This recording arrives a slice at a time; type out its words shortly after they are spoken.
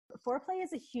foreplay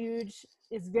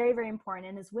is very, very important.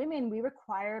 And as women, we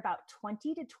require about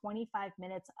 20 to 25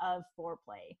 minutes of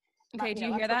foreplay. Okay, do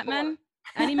you hear that, men?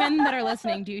 Any men that are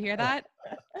listening, do you hear that?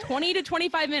 20 to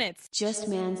 25 minutes. Just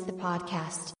Man's the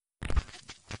podcast.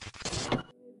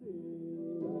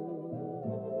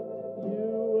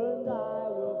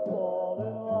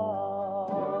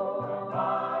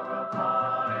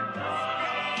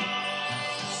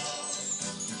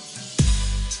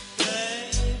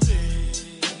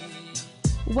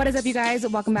 What is up, you guys?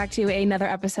 Welcome back to another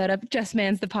episode of Just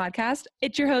Man's the podcast.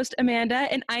 It's your host, Amanda,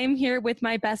 and I am here with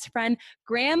my best friend,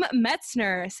 Graham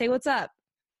Metzner. Say what's up.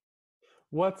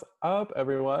 What's up,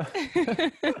 everyone?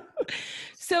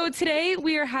 So today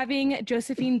we are having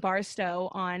Josephine Barstow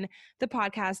on the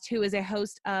podcast, who is a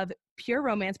host of Pure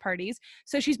Romance Parties.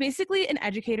 So she's basically an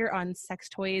educator on sex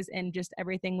toys and just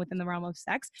everything within the realm of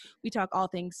sex. We talk all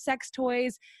things sex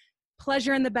toys,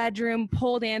 pleasure in the bedroom,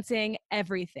 pole dancing,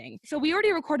 everything. So we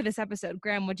already recorded this episode.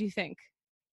 Graham, what do you think?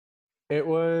 It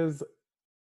was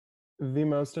the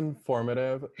most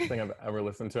informative thing I've ever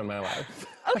listened to in my life.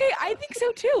 Okay, I think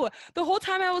so too. The whole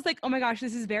time I was like, oh my gosh,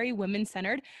 this is very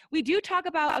women-centered. We do talk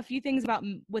about a few things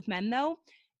with men though,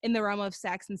 in the realm of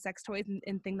sex and sex toys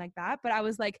and things like that. But I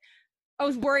was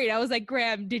worried. I was like,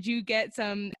 Graham, did you get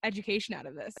some education out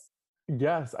of this?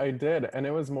 Yes, I did. And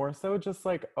it was more so just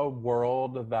like a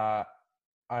world that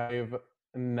I've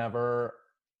never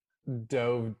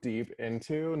dove deep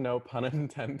into, no pun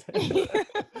intended.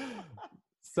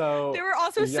 So there were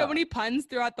also so many puns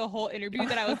throughout the whole interview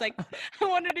that I was like, I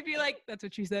wanted to be like, that's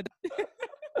what she said.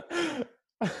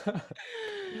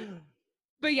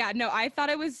 But yeah, no, I thought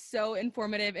it was so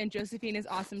informative, and Josephine is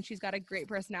awesome. She's got a great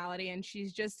personality, and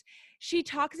she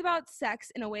talks about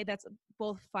sex in a way that's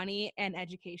both funny and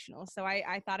educational. So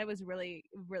I thought it was really,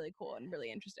 really cool and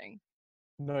really interesting.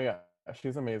 No, yeah,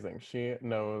 she's amazing. She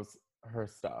knows her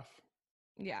stuff.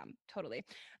 Yeah, totally.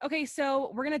 Okay,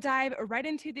 so we're going to dive right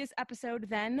into this episode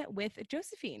then with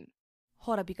Josephine.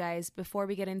 Hold up, you guys. Before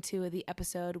we get into the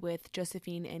episode with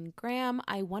Josephine and Graham,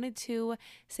 I wanted to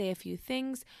say a few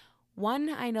things. One,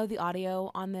 I know the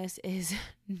audio on this is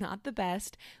not the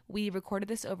best. We recorded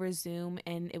this over Zoom,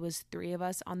 and it was 3 of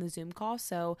us on the Zoom call,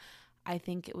 so I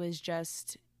think it was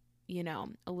just,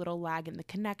 a little lag in the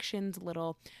connections, a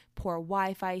little poor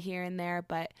Wi-Fi here and there,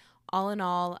 but all in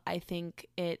all, I think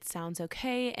it sounds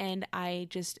okay, and I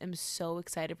just am so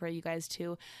excited for you guys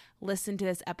to listen to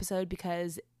this episode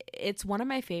because it's one of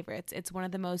my favorites. It's one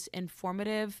of the most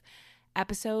informative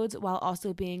episodes while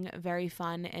also being very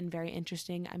fun and very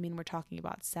interesting. I mean, we're talking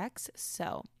about sex,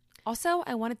 so. Also,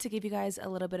 I wanted to give you guys a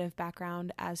little bit of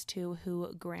background as to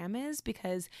who Graham is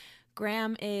because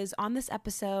Graham is on this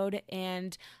episode,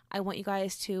 and I want you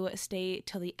guys to stay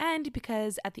till the end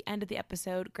because at the end of the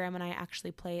episode, Graham and I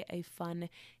actually play a fun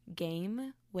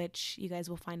game, which you guys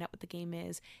will find out what the game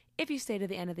is if you stay to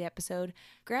the end of the episode.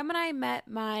 Graham and I met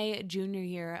my junior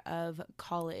year of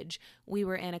college. We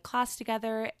were in a class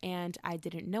together, and I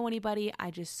didn't know anybody.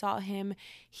 I just saw him.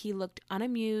 He looked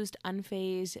unamused,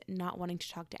 unfazed, not wanting to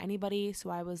talk to anybody,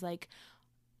 so I was like,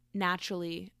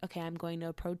 naturally, okay, I'm going to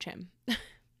approach him.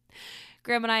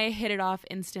 Graham and I hit it off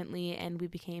instantly, and we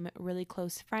became really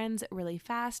close friends really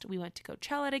fast. We went to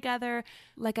Coachella together.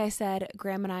 Like I said,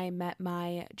 Graham and I met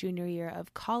my junior year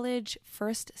of college,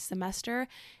 first semester,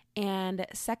 and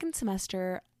second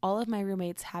semester, all of my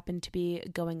roommates happened to be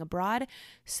going abroad.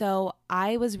 So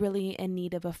I was really in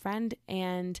need of a friend,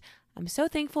 and I'm so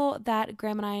thankful that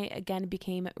Graham and I again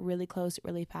became really close,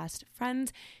 really fast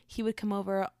friends. He would come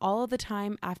over all of the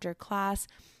time after class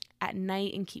at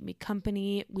night and keep me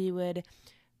company. We would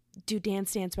do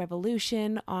Dance Dance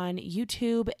Revolution on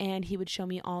YouTube, and he would show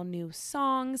me all new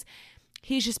songs.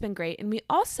 He's just been great. And we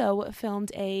also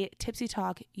filmed a Tipsy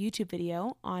Talk YouTube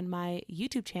video on my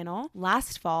YouTube channel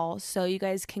last fall, so you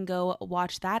guys can go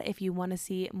watch that if you want to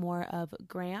see more of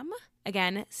Graham.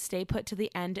 Again, stay put to the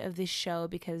end of this show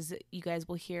because you guys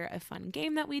will hear a fun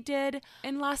game that we did.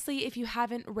 And lastly, if you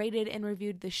haven't rated and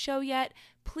reviewed the show yet,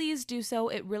 please do so.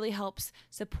 It really helps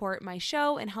support my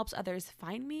show and helps others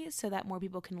find me so that more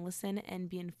people can listen and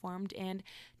be informed and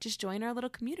just join our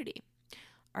little community.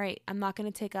 All right, I'm not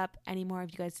going to take up any more of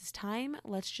you guys' time.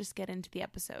 Let's just get into the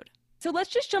episode. So let's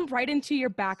just jump right into your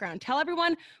background. Tell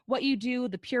everyone what you do,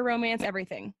 the Pure Romance,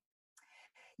 everything.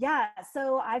 Yeah,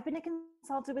 so I've been a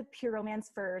consultant with Pure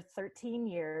Romance for 13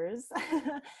 years.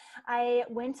 I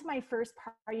went to my first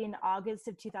party in August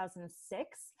of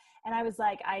 2006, and I was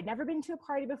like, I'd never been to a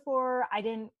party before. I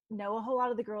didn't know a whole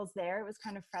lot of the girls there. It was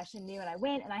kind of fresh and new, and I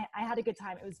went, and I had a good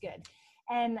time. It was good.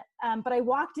 And but I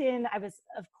walked in, I was,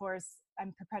 of course,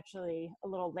 I'm perpetually a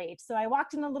little late. So I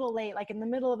walked in a little late, like in the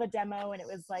middle of a demo, and it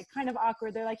was like kind of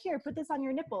awkward. They're like, here, put this on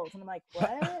your nipples. And I'm like,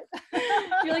 what?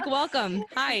 You're like, welcome.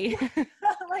 Hi.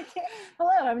 I'm like,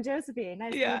 hello, I'm Josephine.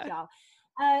 Nice to meet y'all.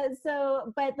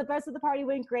 But the rest of the party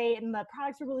went great and the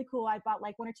products were really cool. I bought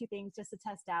like 1 or 2 things just to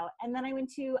test out. And then I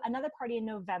went to another party in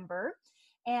November.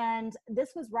 And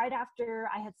this was right after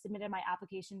I had submitted my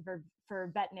application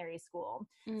for veterinary school.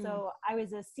 So I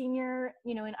was a senior,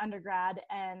 in undergrad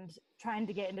and trying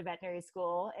to get into veterinary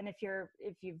school. And if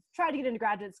you've tried to get into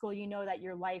graduate school, you know that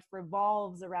your life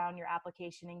revolves around your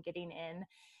application and getting in.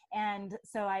 And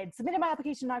so I had submitted my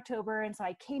application in October. And so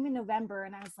I came in November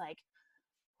and I was like,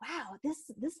 wow,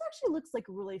 this actually looks like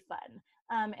really fun.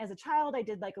 As a child, I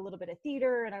did like a little bit of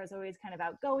theater and I was always kind of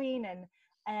outgoing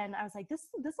and I was like, this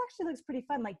actually looks pretty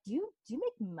fun. Like, do you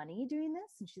make money doing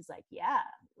this? And she's like, yeah,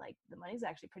 like the money's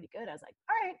actually pretty good. I was like,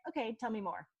 all right, okay, tell me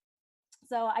more.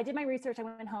 So I did my research. I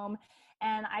went home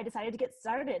and I decided to get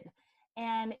started.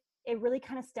 And it really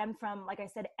kind of stemmed from, like I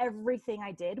said, everything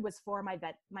I did was for my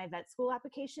vet school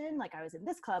application. Like I was in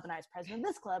this club and I was president of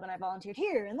this club and I volunteered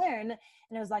here and there. And it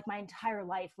was like my entire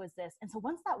life was this. And so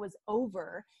once that was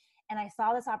over and I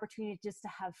saw this opportunity just to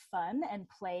have fun and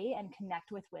play and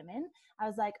connect with women, I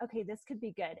was like, okay, this could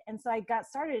be good. And so I got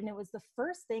started and it was the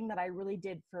first thing that I really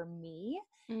did for me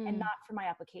and not for my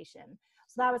application.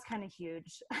 So that was kind of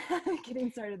huge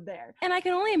getting started there. And I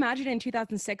can only imagine in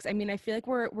 2006, I mean, I feel like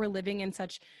we're living in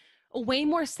such a way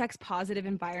more sex positive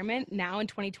environment now in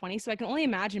 2020. So I can only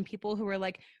imagine people who were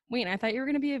like, wait, I thought you were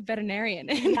going to be a veterinarian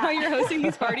and now you're hosting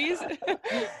these parties.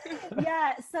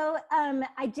 Yeah. So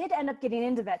I did end up getting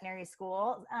into veterinary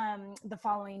school the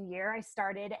following year. I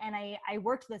started and I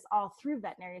worked this all through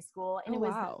veterinary school and it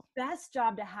was the best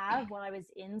job to have while I was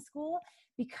in school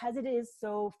because it is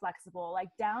so flexible, like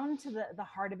down to the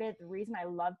heart of it. The reason I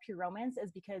love Pure Romance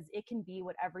is because it can be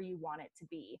whatever you want it to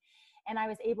be. And I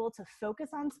was able to focus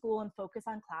on school and focus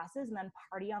on classes and then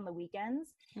party on the weekends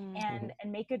and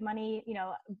make good money,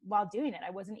 while doing it. I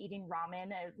wasn't eating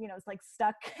ramen, it's like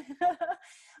stuck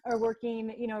or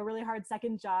working, a really hard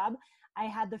second job. I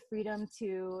had the freedom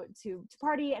to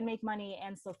party and make money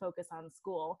and still focus on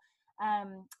school.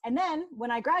 And then when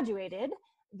I graduated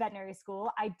veterinary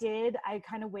school, I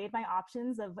kind of weighed my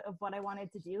options of what I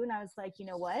wanted to do. And I was like, you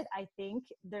know what? I think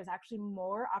there's actually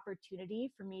more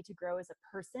opportunity for me to grow as a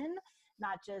person,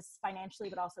 not just financially,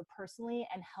 but also personally,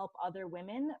 and help other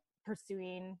women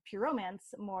pursuing Pure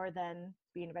Romance more than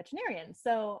being a veterinarian.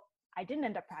 So I didn't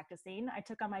end up practicing. I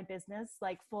took on my business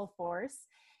like full force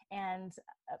and,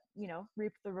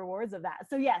 reaped the rewards of that.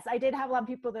 So yes, I did have a lot of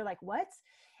people, they're like, what?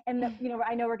 And,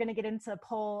 I know we're going to get into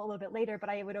pole a little bit later, but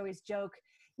I would always joke,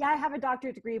 yeah, I have a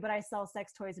doctorate degree, but I sell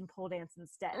sex toys and pole dance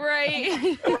instead.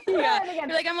 Right. Yeah. You're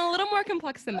like, I'm a little more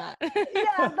complex than that.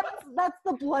 Yeah, that's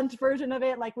the blunt version of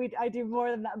it. Like I do more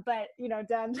than that, but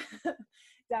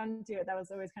down to it. That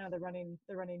was always kind of the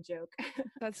running joke.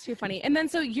 That's too funny. And then,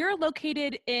 so you're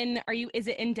located is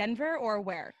it in Denver or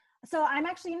where? So I'm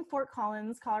actually in Fort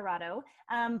Collins, Colorado.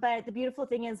 But the beautiful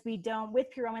thing is with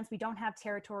Pure Romance, we don't have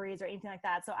territories or anything like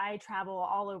that. So I travel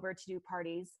all over to do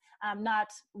parties. Not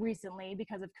recently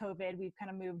because of COVID, we've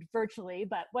kind of moved virtually,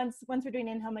 but once we're doing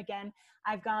in-home again,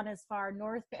 I've gone as far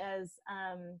north as,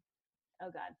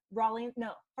 Raleigh,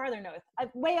 no, farther north,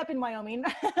 way up in Wyoming.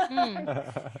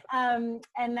 And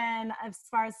then as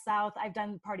far as south, I've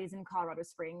done parties in Colorado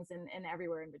Springs and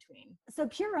everywhere in between. So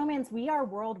Pure Romance, we are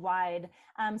worldwide.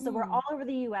 So we're all over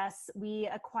the US. We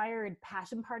acquired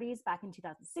Passion Parties back in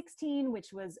 2016,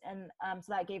 which was, so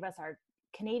that gave us our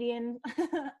Canadian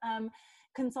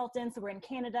consultants. So we're in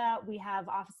Canada. We have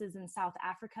offices in South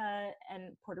Africa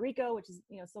and Puerto Rico, which is,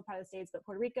 still part of the States, but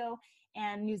Puerto Rico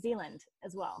and New Zealand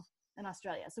as well. In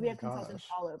Australia. So we have consultants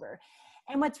all over.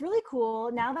 And what's really cool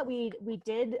now that we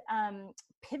did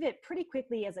pivot pretty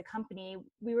quickly as a company,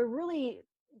 we were really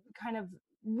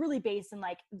based in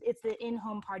like, it's the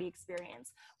in-home party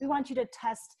experience. We want you to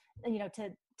test, to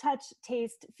touch,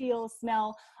 taste, feel,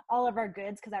 smell all of our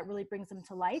goods because that really brings them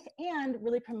to life and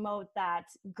really promote that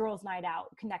girls' night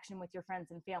out connection with your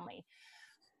friends and family.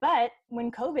 But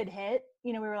when COVID hit,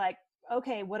 we were like,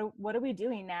 okay, what are we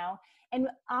doing now? And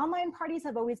online parties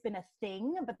have always been a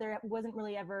thing, but there wasn't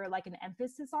really ever like an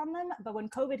emphasis on them. But when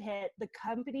COVID hit, the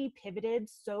company pivoted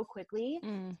so quickly to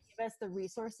give us the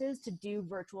resources to do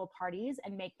virtual parties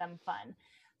and make them fun.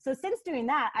 So since doing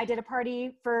that, I did a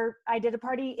party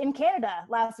in Canada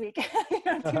last week,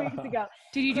 2 weeks ago.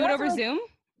 Did you do it over Zoom?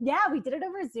 Yeah, we did it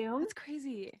over Zoom. That's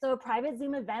crazy. So a private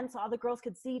Zoom event, so all the girls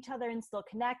could see each other and still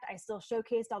connect. I still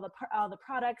showcased all the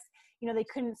products. You know, they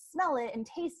couldn't smell it and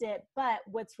taste it, but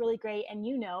what's really great, and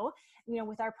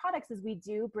with our products, is we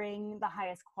do bring the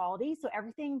highest quality. So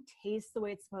everything tastes the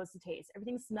way it's supposed to taste.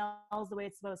 Everything smells the way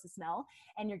it's supposed to smell,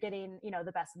 and you're getting,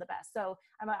 the best of the best. So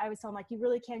I was telling, like, you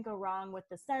really can't go wrong with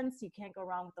the scents. You can't go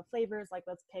wrong with the flavors. Like,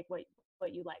 let's pick what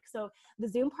you like. So the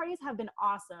Zoom parties have been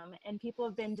awesome, and people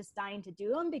have been just dying to do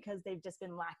them because they've just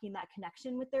been lacking that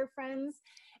connection with their friends.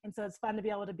 And so it's fun to be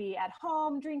able to be at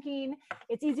home drinking.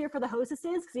 It's easier for the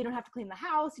hostesses because you don't have to clean the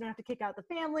house. You don't have to kick out the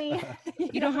family.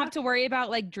 You don't have to worry about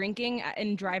like drinking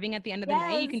and driving at the end of the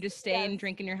night. You can just stay and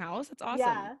drink in your house. That's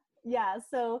awesome. Yeah.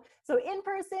 So in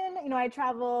person, I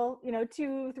travel,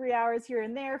 2-3 hours here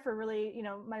and there for really,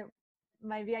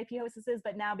 my VIP hostesses,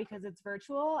 but now because it's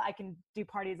virtual, I can do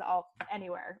parties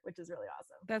anywhere, which is really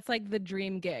awesome. That's like the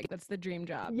dream gig. That's the dream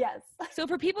job. Yes. So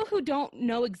for people who don't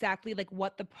know exactly like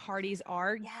what the parties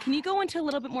are, can you go into a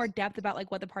little bit more depth about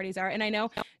like what the parties are? And I know,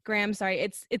 Graham, sorry,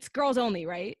 it's girls only,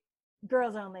 right?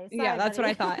 Girls only. Sorry, yeah, that's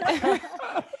buddy. what I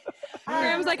thought.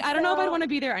 Graham's like, I don't know if I'd want to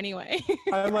be there anyway.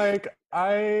 I'm like,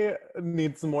 I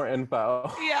need some more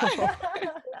info. Yeah.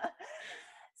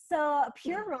 So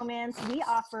Pure Romance, we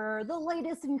offer the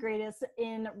latest and greatest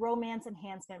in romance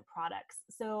enhancement products.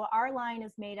 So our line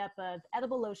is made up of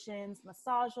edible lotions,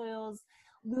 massage oils,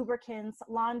 lubricants,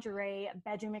 lingerie,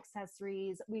 bedroom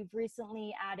accessories. We've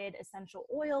recently added essential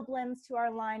oil blends to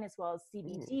our line, as well as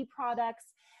CBD products.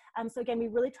 So again, we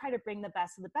really try to bring the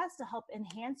best of the best to help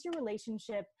enhance your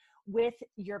relationship with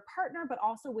your partner, but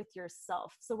also with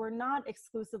yourself. So we're not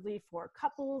exclusively for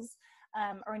couples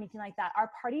or anything like that. Our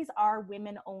parties are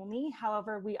women only.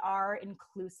 However, we are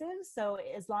inclusive. So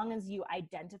as long as you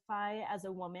identify as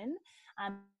a woman,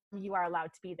 you are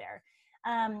allowed to be there.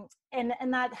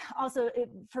 And that also,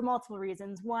 for multiple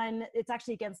reasons. One, it's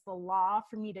actually against the law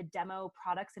for me to demo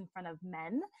products in front of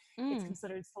men. It's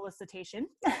considered solicitation.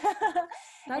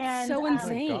 That's so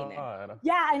insane. Oh my God.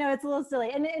 Yeah, I know, it's a little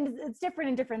silly, and it's different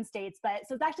in different states, but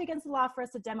so it's actually against the law for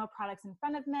us to demo products in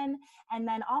front of men. And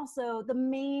then also the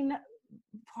main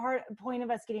point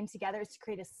of us getting together is to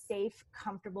create a safe,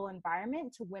 comfortable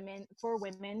environment for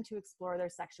women to explore their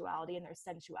sexuality and their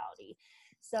sensuality.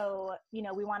 So,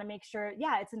 we want to make sure,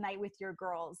 it's a night with your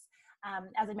girls.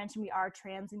 As I mentioned, we are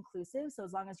trans inclusive. So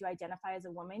as long as you identify as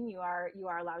a woman, you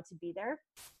are allowed to be there.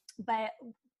 But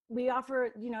we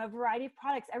offer, a variety of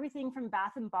products, everything from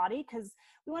bath and body, because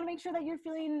we want to make sure that you're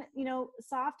feeling,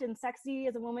 soft and sexy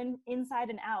as a woman inside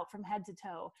and out from head to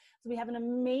toe. So we have an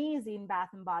amazing bath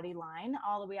and body line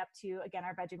all the way up to, again,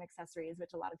 our bedroom accessories,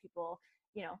 which a lot of people,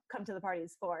 come to the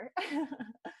parties for.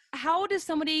 How does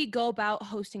somebody go about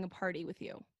hosting a party with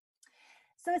you?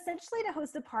 So essentially, to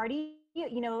host a party,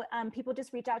 people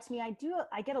just reach out to me.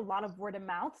 I get a lot of word of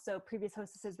mouth. So previous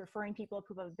hostesses referring people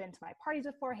who have been to my parties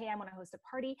before, hey, I want to host a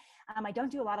party. I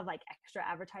don't do a lot of like extra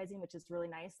advertising, which is really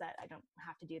nice that I don't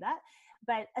have to do that.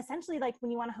 But essentially, like when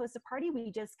you want to host a party,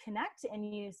 we just connect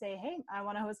and you say, hey, I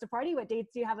want to host a party. What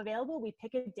dates do you have available? We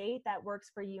pick a date that works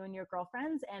for you and your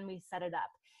girlfriends, and we set it up.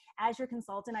 As your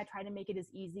consultant, I try to make it as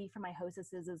easy for my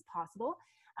hostesses as possible.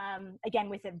 Again,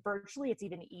 with it virtually, it's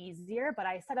even easier, but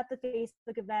I set up the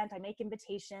Facebook event, I make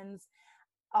invitations,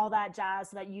 all that jazz,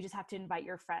 so that you just have to invite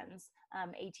your friends,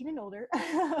 18 and older,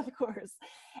 of course.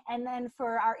 And then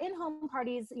for our in-home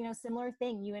parties, similar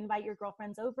thing. You invite your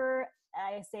girlfriends over.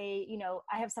 I say,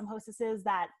 I have some hostesses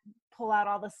that pull out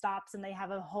all the stops and they have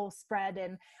a whole spread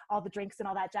and all the drinks and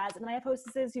all that jazz. And then I have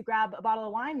hostesses who grab a bottle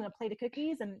of wine and a plate of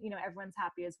cookies, and, everyone's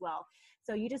happy as well.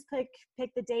 So you just pick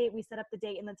the date, we set up the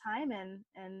date and the time,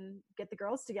 and get the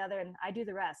girls together, and I do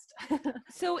the rest.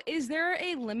 So is there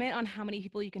a limit on how many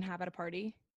people you can have at a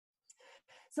party?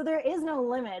 So there is no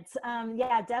limit.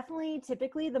 Definitely.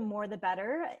 Typically, the more the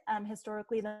better.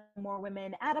 Historically, the more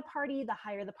women at a party, the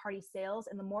higher the party sales,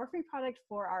 and the more free product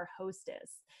for our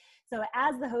hostess. So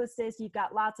as the hostess, you've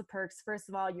got lots of perks. First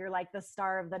of all, you're like the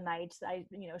star of the night. I,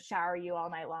 shower you all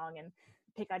night long and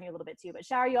pick on you a little bit too, but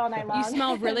shower you all night long. You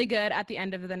smell really good at the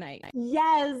end of the night.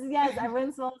 Yes.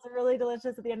 Everyone smells really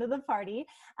delicious at the end of the party.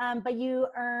 But you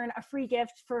earn a free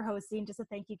gift for hosting, just a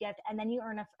thank you gift. And then you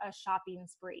earn a shopping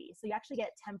spree. So you actually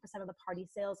get 10% of the party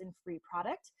sales in free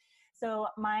product. So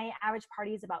my average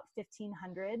party is about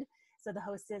 $1,500. So the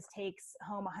hostess takes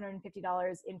home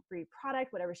 $150 in free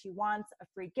product, whatever she wants, a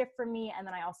free gift from me. And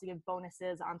then I also give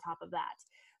bonuses on top of that.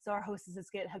 So our hostesses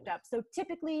get hooked up. So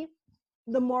typically,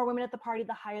 the more women at the party,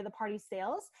 the higher the party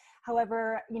sales.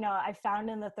 However, I found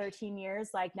in the 13 years,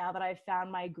 like now that I've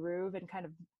found my groove and kind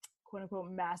of quote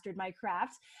unquote mastered my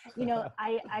craft,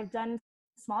 I've done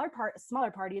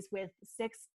smaller parties with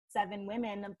 6 7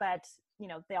 women, but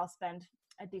they all spend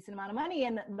a decent amount of money,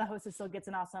 and the hostess still gets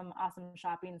an awesome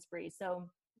shopping spree. So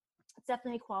it's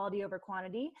definitely quality over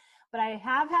quantity, but I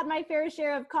have had my fair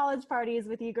share of college parties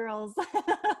with you girls.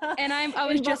 And I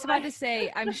was just about to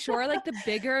say, I'm sure like the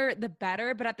bigger, the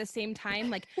better. But at the same time,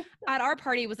 like at our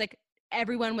party, it was like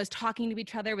everyone was talking to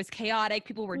each other. It was chaotic.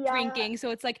 People were drinking.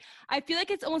 So it's like, I feel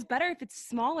like it's almost better if it's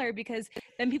smaller because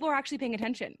then people are actually paying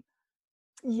attention.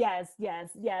 Yes.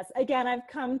 Again, I've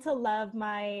come to love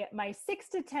my 6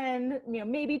 to 10,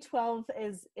 maybe 12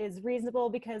 is reasonable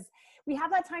because we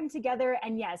have that time together.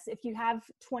 And yes, if you have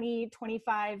 20,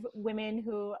 25 women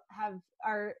who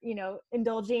are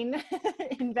indulging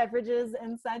in beverages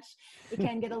and such, it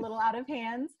can get a little out of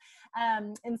hand.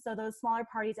 And so those smaller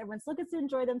parties, everyone still gets to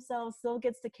enjoy themselves, still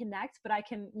gets to connect, but I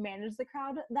can manage the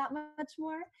crowd that much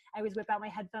more. I always whip out my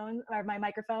headphones or my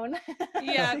microphone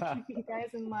to keep you guys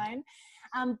in line.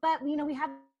 But we have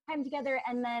time together,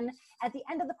 and then at the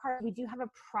end of the party we do have a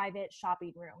private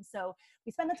shopping room, so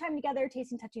we spend the time together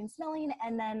tasting, touching, smelling,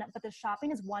 but the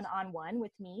shopping is one-on-one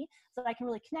with me, so I can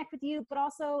really connect with you. But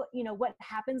also what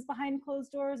happens behind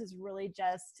closed doors is really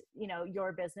just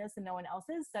your business and no one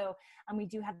else's. So we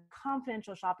do have a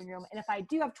confidential shopping room, and if I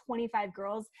do have 25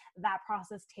 girls, that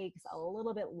process takes a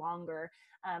little bit longer,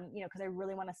 because I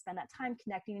really want to spend that time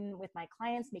connecting with my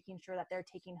clients, making sure that they're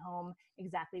taking home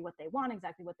exactly what they want,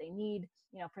 exactly what they need,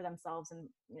 for themselves and,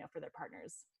 for their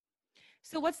partners.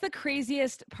 So what's the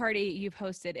craziest party you've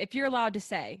hosted, if you're allowed to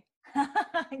say?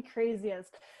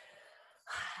 Craziest.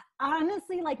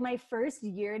 Honestly, like my first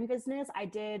year in business, I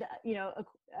did,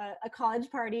 a college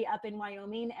party up in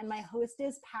Wyoming, and my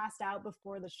hostess passed out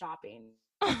before the shopping.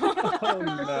 Oh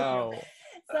no.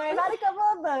 So I've had a couple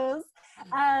of those.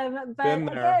 But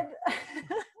again,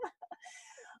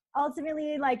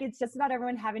 ultimately, like, it's just about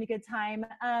everyone having a good time.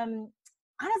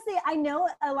 Honestly, I know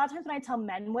a lot of times when I tell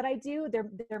men what I do,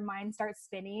 their mind starts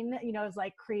spinning, it's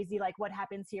like crazy, like what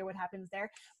happens here, what happens there.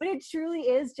 But it truly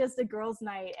is just a girls'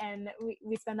 night, and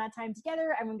we spend that time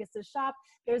together. Everyone gets to shop.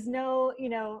 There's no,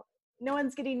 no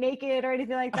one's getting naked or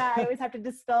anything like that. I always have to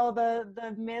dispel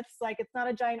the myths. Like, it's not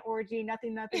a giant orgy,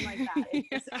 nothing like that. It's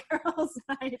just a girls'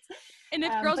 night. And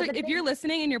if if you're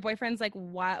listening and your boyfriend's like,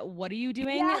 what are you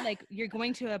doing? Yeah. Like, you're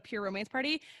going to a pure romance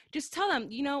party, just tell them,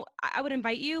 I would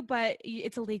invite you, but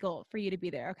it's illegal for you to be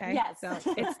there. Okay. Yes. So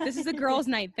this is a girls'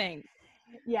 night thing.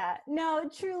 Yeah, no,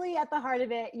 truly at the heart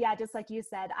of it, yeah, just like you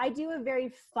said, I do a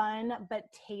very fun but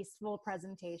tasteful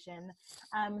presentation.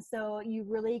 So you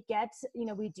really get,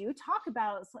 we do talk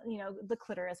about, the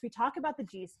clitoris, we talk about the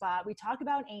G-spot, we talk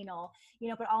about anal,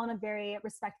 but all in a very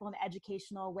respectful and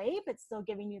educational way, but still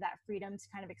giving you that freedom to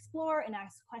kind of explore and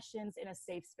ask questions in a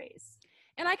safe space.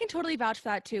 And I can totally vouch for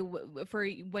that too, for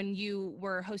when you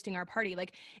were hosting our party.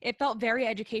 Like, it felt very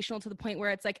educational to the point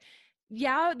where it's like,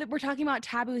 yeah, we're talking about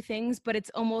taboo things, but it's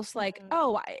almost like,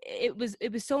 it was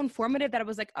so informative that I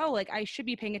was like, oh, like I should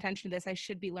be paying attention to this. I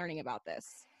should be learning about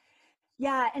this.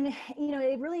 Yeah. And,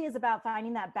 it really is about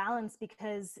finding that balance,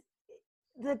 because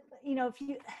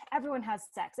everyone has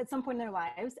sex at some point in their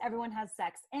lives, everyone has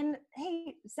sex, and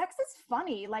hey, sex is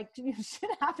funny. Like, shit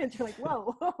happens. You're like,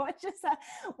 whoa, what just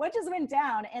went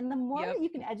down? And the more that you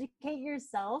can educate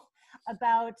yourself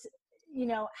about,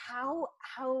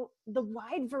 how the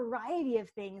wide variety of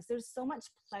things, there's so much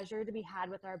pleasure to be had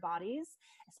with our bodies,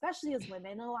 especially as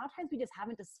women. And a lot of times we just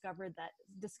haven't discovered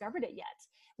it yet.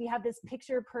 We have this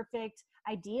picture perfect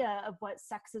idea of what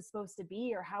sex is supposed to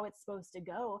be or how it's supposed to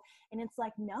go. And it's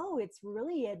like, no, it's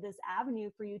really this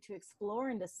avenue for you to explore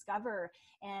and discover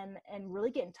and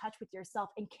really get in touch with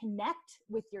yourself and connect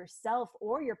with yourself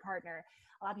or your partner.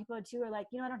 A lot of people too are like,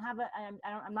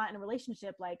 I'm not in a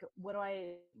relationship. Like,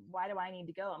 why do I need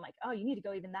to go? I'm like, oh, you need to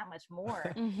go even that much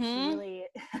more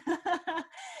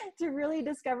to really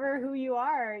discover who you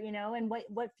are, and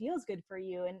what feels good for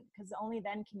you. And because only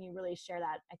then can you really share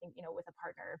that, I think, with a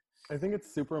partner. I think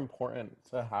it's super important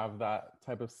to have that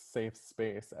type of safe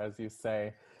space, as you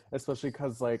say, especially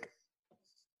because,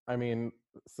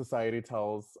 society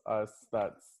tells us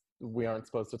that we aren't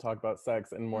supposed to talk about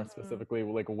sex, and more specifically,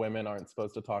 like, women aren't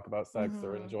supposed to talk about sex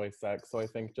or enjoy sex. So I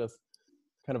think just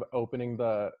kind of opening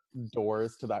the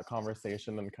doors to that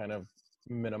conversation and kind of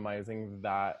minimizing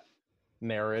that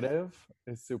narrative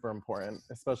is super important,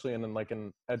 especially in like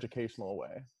an educational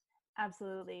way.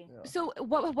 Absolutely. Yeah. So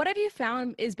what have you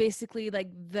found is basically like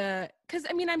because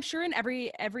I'm sure in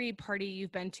every party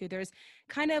you've been to, there's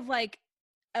kind of like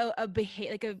a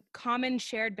common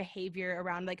shared behavior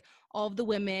around like all of the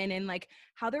women and like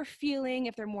how they're feeling,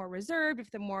 if they're more reserved, if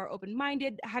they're more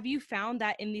open-minded. Have you found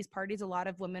that in these parties a lot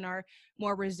of women are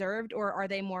more reserved, or are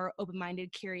they more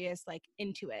open-minded, curious, like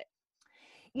into it?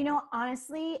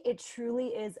 Honestly, it truly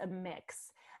is a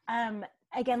mix.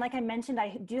 Again, like I mentioned,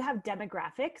 I do have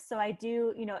demographics. So I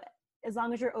do, as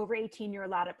long as you're over 18, you're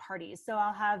allowed at parties. So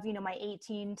I'll have, my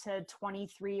 18 to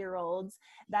 23-year-olds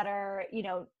that are,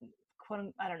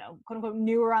 I don't know, quote unquote,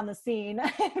 newer on the scene,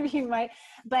 if you might,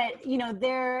 but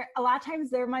they're a lot of times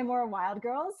they're my more wild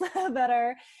girls that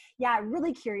are,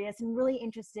 really curious and really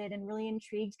interested and really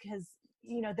intrigued because,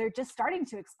 they're just starting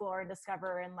to explore and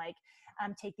discover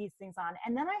and take these things on.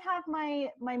 And then I have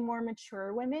my more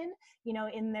mature women,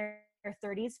 in their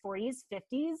 30s, 40s,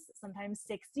 50s, sometimes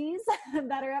 60s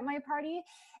that are at my party.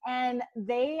 And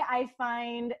I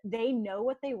find they know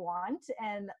what they want,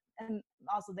 and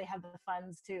also they have the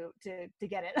funds to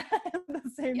get it at the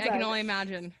same time. I can only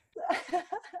imagine.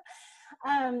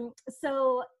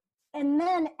 So and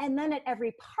then at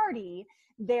every party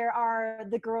there are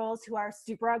the girls who are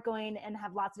super outgoing and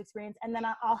have lots of experience, and then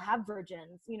I'll have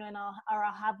virgins, and I'll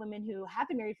have women who have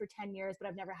been married for 10 years but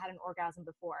I've never had an orgasm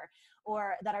before,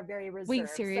 or that are very reserved. Wait,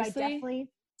 seriously? So I definitely,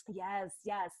 yes.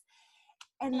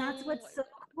 And that's what's so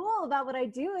cool about what I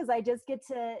do is I just get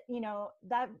to,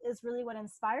 that is really what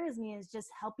inspires me, is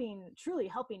just truly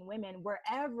helping women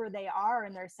wherever they are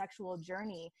in their sexual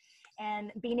journey,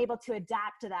 and being able to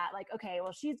adapt to that. Like, okay,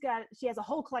 well, she has a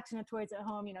whole collection of toys at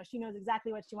home. She knows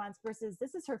exactly what she wants, versus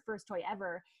this is her first toy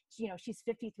ever. She's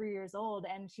 53 years old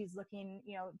and she's looking,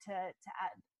 to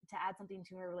add something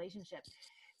to her relationship.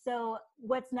 So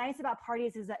what's nice about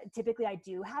parties is that typically I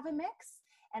do have a mix.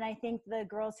 And I think the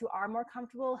girls who are more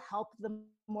comfortable help the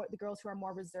girls who are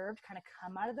more reserved kind of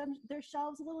come out of their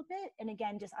shelves a little bit. And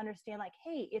again, just understand like,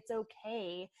 hey, it's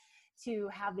okay to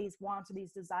have these wants or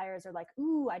these desires, or like,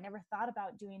 ooh, I never thought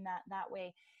about doing that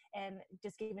way. And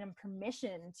just giving them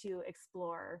permission to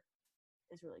explore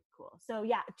is really cool. So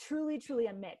yeah, truly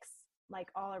a mix, like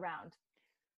all around.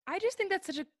 I just think that's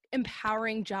such an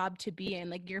empowering job to be in.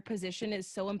 Like, your position is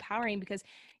so empowering because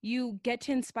you get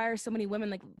to inspire so many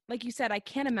women. Like you said, I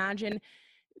can't imagine,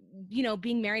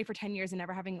 being married for 10 years and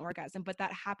never having an orgasm, but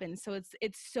that happens. So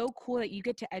it's so cool that you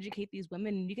get to educate these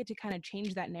women and you get to kind of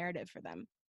change that narrative for them.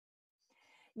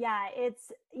 Yeah,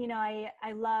 it's,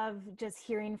 I love just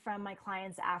hearing from my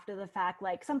clients after the fact,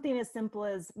 like something as simple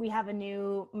as we have a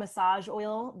new massage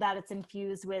oil that it's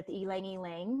infused with ylang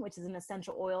ylang, which is an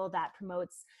essential oil that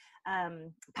promotes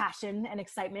passion and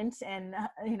excitement and,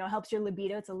 helps your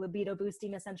libido. It's a libido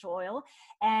boosting essential oil.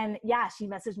 And yeah, she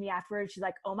messaged me afterwards. She's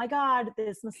like, oh my God,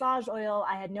 this massage oil,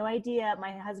 I had no idea.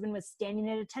 My husband was standing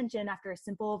at attention after a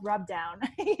simple rub down,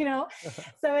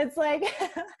 So it's like,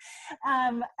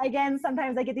 again,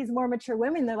 sometimes I get these more mature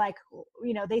women, they're like,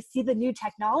 they see the new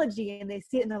technology and they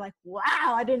see it and they're like,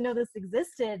 wow, I didn't know this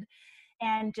existed.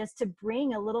 And just to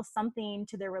bring a little something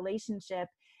to their relationship.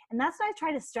 And that's what I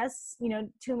try to stress, to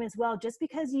them as well. Just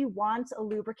because you want a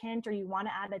lubricant or you want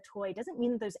to add a toy doesn't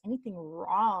mean that there's anything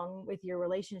wrong with your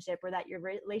relationship or that your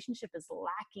relationship is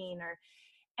lacking or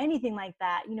anything like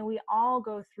that. We all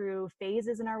go through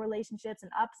phases in our relationships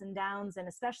and ups and downs, and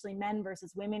especially men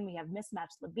versus women, we have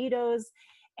mismatched libidos.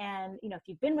 And, if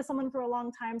you've been with someone for a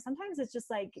long time, sometimes it's just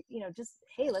like, just,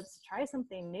 hey, let's try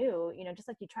something new, just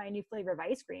like you try a new flavor of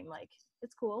ice cream, like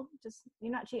it's cool. Just,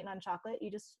 you're not cheating on chocolate. You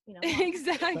just,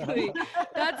 Exactly.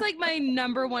 That's like my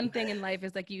number one thing in life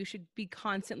is like, you should be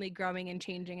constantly growing and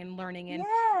changing and learning and,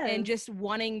 and just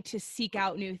wanting to seek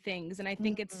out new things. And I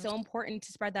think it's so important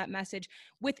to spread that message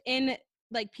within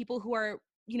like people who are,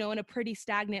 in a pretty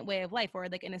stagnant way of life or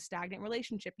like in a stagnant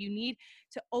relationship. You need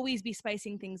to always be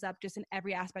spicing things up just in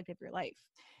every aspect of your life.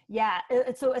 Yeah.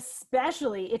 So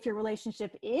especially if your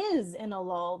relationship is in a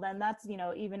lull, then that's,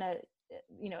 even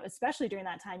especially during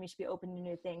that time, you should be open to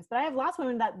new things. But I have lots of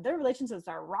women that their relationships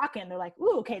are rocking. They're like,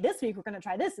 ooh, okay, this week we're going to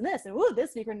try this and this. And ooh,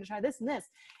 this week we're going to try this and this.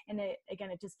 And it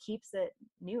just keeps it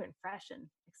new and fresh and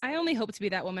exciting. I only hope to be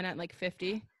that woman at like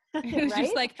 50. It was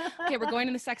just like, okay, we're going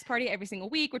to the sex party every single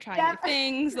week. We're trying new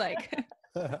things. Like,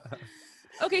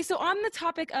 okay. So on the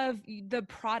topic of the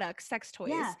products, sex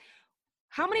toys,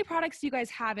 how many products do you guys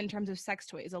have in terms of sex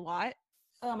toys? A lot?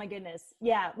 Oh my goodness.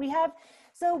 Yeah,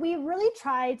 so we really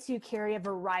try to carry a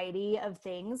variety of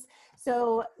things.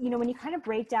 So, when you kind of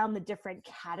break down the different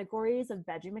categories of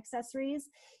bedroom accessories,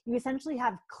 you essentially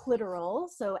have clitoral,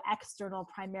 so external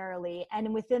primarily.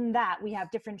 And within that, we have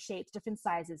different shapes, different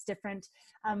sizes, different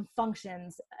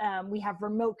functions. We have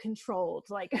remote controlled,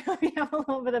 like we have a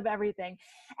little bit of everything.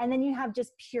 And then you have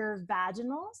just pure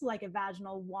vaginal, so like a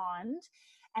vaginal wand.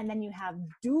 And then you have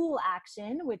dual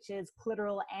action, which is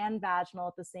clitoral and vaginal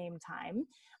at the same time.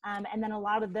 And then a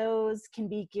lot of those can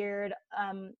be geared,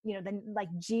 then like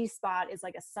G-spot is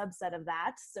like a subset of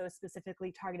that. So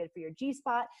specifically targeted for your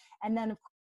G-spot. And then of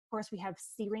course, we have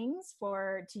C-rings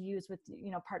to use with,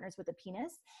 partners with a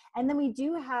penis. And then we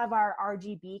do have our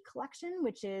RGB collection,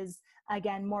 which is,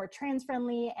 again, more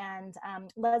trans-friendly and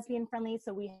lesbian-friendly.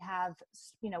 So we have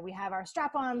our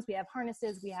strap-ons, we have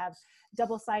harnesses, we have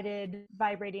double-sided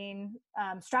vibrating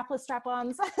strapless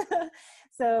strap-ons.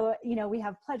 So, we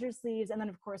have pleasure sleeves, and then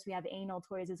of course we have anal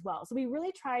toys as well. So we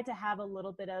really try to have a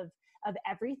little bit of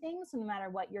everything. So no matter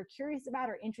what you're curious about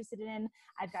or interested in,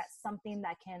 I've got something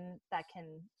that can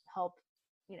help,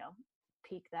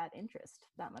 pique that interest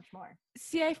that much more.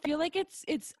 See, I feel like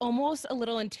it's almost a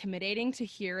little intimidating to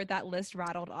hear that list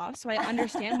rattled off. So I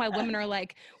understand why women are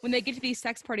like, when they get to these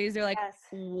sex parties, they're like, yes.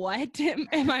 What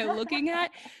am I looking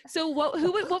at? So what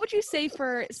would you say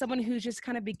for someone who's just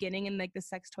kind of beginning in like the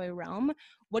sex toy realm?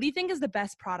 What do you think is the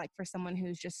best product for someone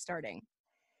who's just starting?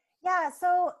 Yeah.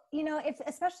 So,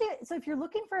 if you're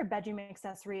looking for a bedroom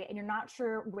accessory and you're not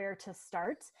sure where to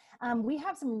start, we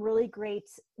have some really great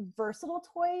versatile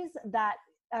toys that,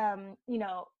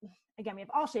 again, we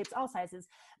have all shapes, all sizes,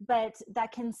 but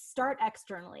that can start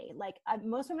externally. Like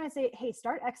most women, I say, hey,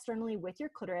 start externally with your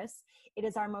clitoris. It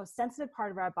is our most sensitive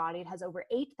part of our body. It has over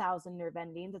 8,000 nerve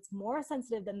endings. It's more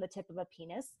sensitive than the tip of a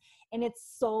penis. And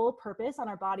its sole purpose on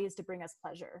our body is to bring us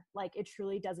pleasure. Like it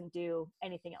truly doesn't do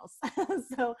anything else.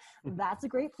 So that's a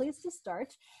great place to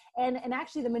start. And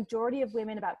actually the majority of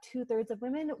women, about 2/3 of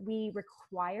women, we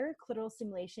require clitoral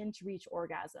stimulation to reach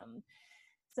orgasm.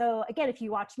 So again, if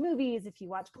you watch movies, if you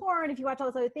watch porn, if you watch all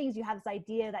those other things, you have this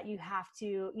idea that you have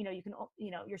to,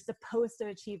 you're supposed to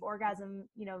achieve orgasm,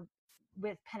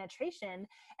 with penetration,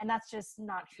 and that's just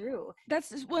not true.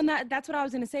 That's what I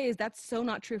was going to say is that's so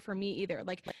not true for me either.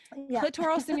 Like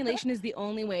clitoral stimulation is the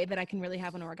only way that I can really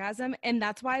have an orgasm. And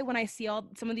that's why when I see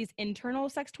some of these internal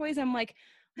sex toys, I'm like,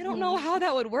 I don't know how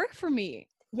that would work for me.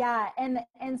 Yeah. And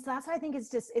so that's why I think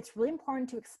it's really important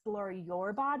to explore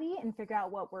your body and figure out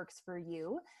what works for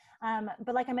you.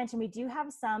 But like I mentioned, we do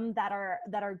have some that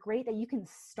are great that you can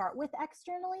start with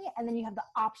externally, and then you have the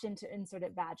option to insert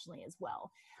it vaginally as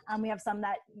well. We have some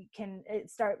that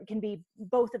can be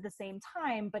both at the same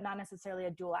time, but not necessarily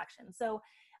a dual action. So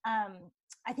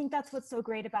I think that's what's so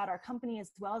great about our company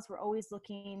as well, is we're always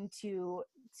looking to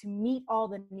meet all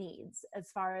the needs as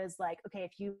far as like, okay,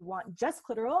 if you want just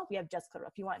clitoral, we have just clitoral.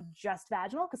 If you want just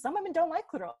vaginal, because some women don't like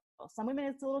clitoral. Some women,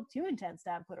 it's a little too intense to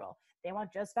have clitoral. They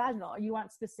want just vaginal. Or you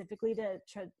want specifically to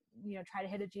try to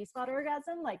hit a G-spot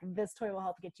orgasm, like this toy will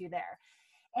help get you there.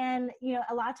 And,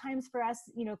 a lot of times for us,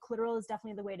 clitoral is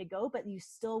definitely the way to go, but you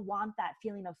still want that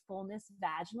feeling of fullness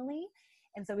vaginally.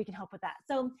 And so we can help with that.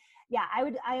 So yeah,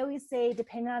 I always say,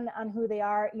 depending on who they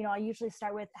are, I usually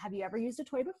start with, have you ever used a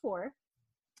toy before?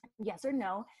 Yes or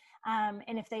no.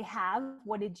 And if they have,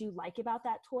 what did you like about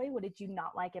that toy? What did you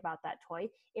not like about that toy?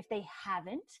 If they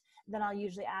haven't, then I'll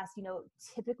usually ask,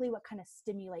 typically what kind of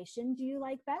stimulation do you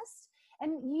like best?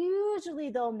 And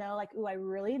usually they'll know like, ooh, I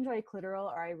really enjoy clitoral,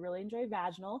 or I really enjoy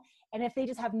vaginal. And if they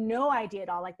just have no idea at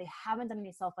all, like they haven't done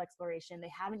any self-exploration, they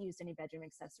haven't used any bedroom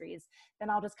accessories, then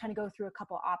I'll just kind of go through a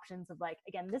couple options of like,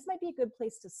 again, this might be a good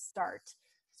place to start.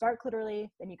 Start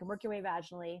clitorally, then you can work your way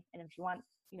vaginally. And if you want,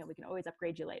 we can always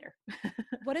upgrade you later.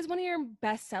 What is one of your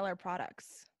best seller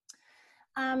products?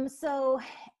 So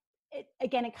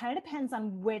it kind of depends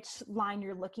on which line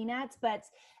you're looking at, but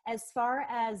as far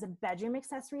as bedroom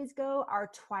accessories go,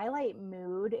 our Twilight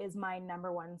Mood is my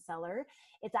number 1 seller.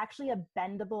 It's actually a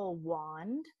bendable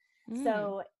wand.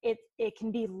 So it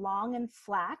can be long and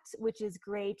flat, which is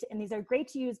great. And these are great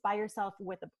to use by yourself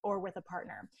with a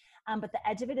partner. But the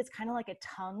edge of it is kind of like a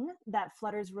tongue that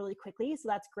flutters really quickly. So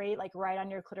that's great, like right on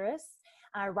your clitoris,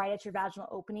 right at your vaginal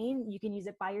opening. You can use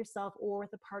it by yourself or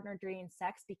with a partner during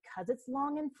sex. Because it's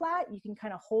long and flat, you can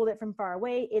kind of hold it from far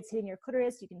away. It's hitting your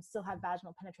clitoris. You can still have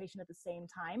vaginal penetration at the same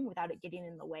time without it getting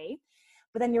in the way.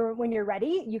 But then when you're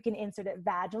ready, you can insert it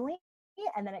vaginally,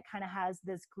 and then it kind of has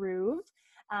this groove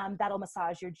that'll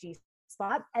massage your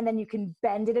G-spot, and then you can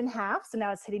bend it in half. So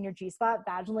now it's hitting your G-spot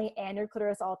vaginally and your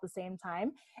clitoris all at the same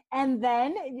time. And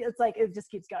then it's like, it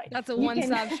just keeps going. That's a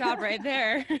one-stop shop right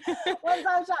there.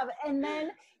 One-stop shop. And then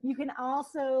you can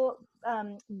also,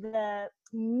 the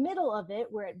middle of it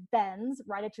where it bends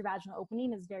right at your vaginal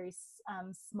opening is very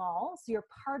small. So your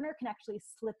partner can actually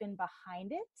slip in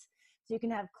behind it. So you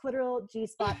can have clitoral,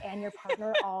 G-spot, and your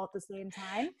partner all at the same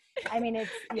time. I mean,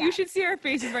 You should see our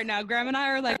faces right now. Graham and I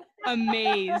are like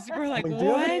amazed. We're like, what? Do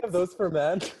you have any of those for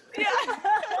men? Yeah.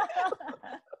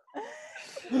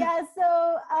 Yeah.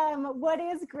 So what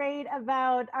is great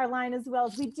about our line as well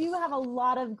is we do have a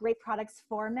lot of great products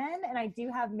for men, and I do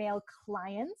have male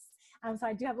clients. So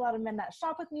I do have a lot of men that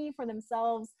shop with me for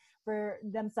themselves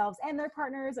and their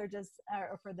partners, or just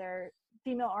or for their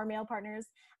female or male partners.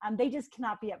 They just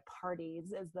cannot be at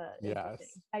parties is the thing.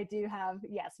 I do have,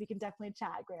 yes, we can definitely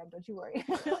chat, Graham, don't you worry.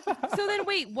 So then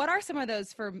wait, what are some of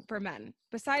those for men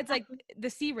besides like the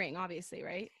C-ring, obviously,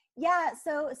 right? Yeah,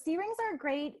 so C-rings are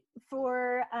great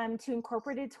for to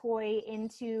incorporate a toy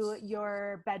into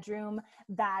your bedroom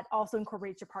that also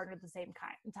incorporates your partner at the same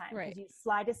time. Right. Because you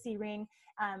slide a C-ring.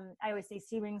 I always say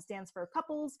C-ring stands for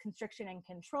couples, constriction, and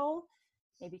control.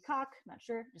 Maybe cock, not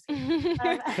sure. Just kidding.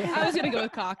 I was gonna go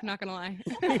with cock, not gonna lie.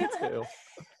 Me too.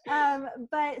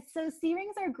 But so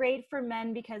C-rings are great for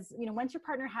men because, you know, once your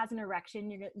partner has an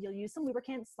erection, you'll use some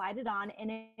lubricant, slide it on,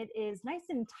 and it is nice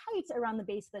and tight around the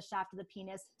base of the shaft of the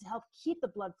penis to help keep the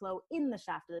blood flow in the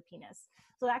shaft of the penis.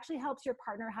 So it actually helps your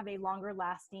partner have a longer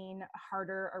lasting,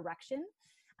 harder erection.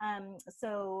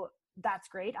 So that's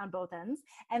great on both ends.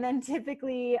 And then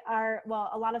typically a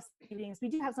lot of C-rings, we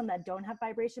do have some that don't have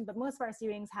vibration, but most of our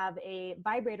C-rings have a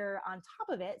vibrator on top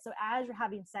of it. So as you're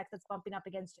having sex, that's bumping up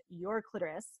against your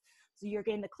clitoris. So you're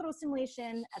getting the clitoral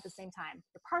stimulation at the same time.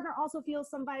 Your partner also feels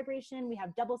some vibration. We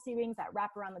have double C-rings that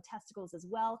wrap around the testicles as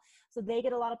well. So they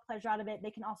get a lot of pleasure out of it.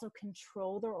 They can also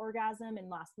control their orgasm and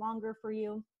last longer for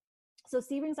you. So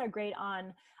C-rings are great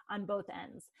on both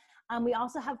ends. We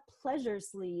also have pleasure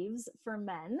sleeves for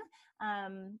men.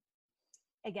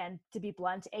 Again, to be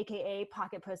blunt, AKA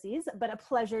pocket pussies, but a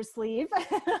pleasure sleeve.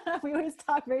 We always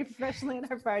talk very professionally in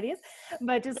our parties,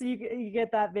 but just so you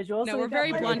get that visual. No, so we're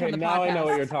very blunt on the now podcast. I know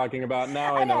what you're talking about.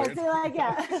 Now I know what you're talking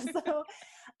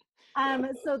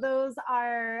about. So those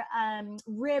are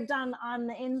ribbed on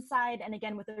the inside, and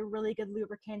again with a really good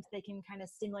lubricant, they can kind of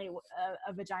stimulate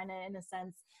a vagina in a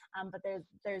sense. But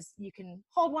there's you can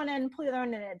hold one end, pull the other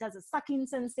end, and it does a sucking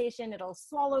sensation. It'll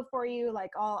swallow for you,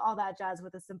 like all that jazz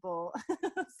with a simple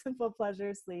simple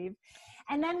pleasure sleeve.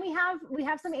 And then we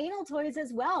have some anal toys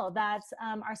as well that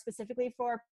are specifically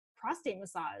for prostate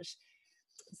massage.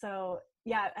 So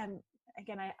yeah,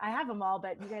 again, I have them all,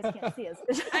 but you guys can't see us.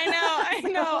 I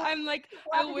know. I'm like,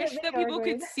 I wish that people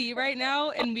could see right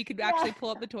now and we could actually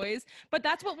pull up the toys. But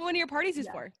that's what one of your parties is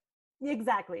for.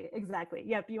 Exactly.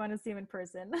 Yep, you want to see them in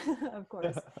person, of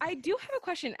course. I do have a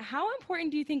question. How important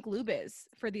do you think lube is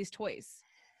for these toys?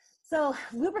 So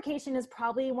lubrication is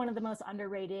probably one of the most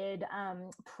underrated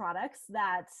products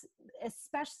that,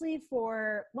 especially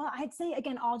for, well, I'd say,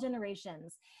 again, all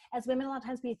generations. As women, a lot of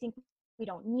times we think we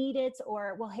don't need it,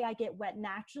 or, well, hey, I get wet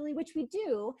naturally, which we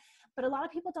do. But a lot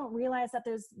of people don't realize that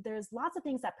there's lots of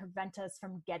things that prevent us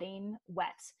from getting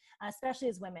wet, especially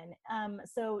as women.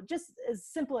 So just as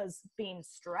simple as being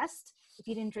stressed, if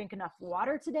you didn't drink enough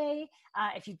water today,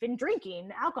 if you've been drinking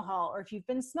alcohol, or if you've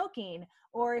been smoking,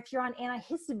 or if you're on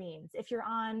antihistamines, if you're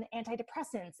on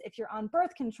antidepressants, if you're on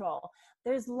birth control,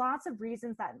 there's lots of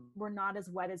reasons that we're not as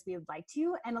wet as we would like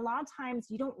to. And a lot of times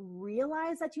you don't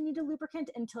realize that you need a lubricant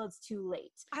until it's too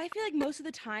late. I feel like most of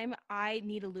the time I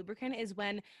need a lubricant is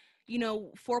when, you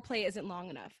know, foreplay isn't long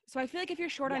enough. So I feel like if you're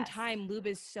short on time, lube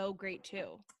is so great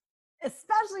too.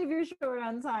 Especially if you're short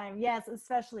on time. Yes,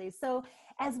 especially. So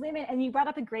as women, and you brought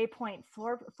up a great point,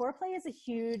 foreplay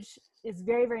is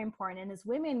very, very important. And as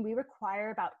women, we require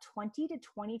about 20 to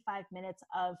 25 minutes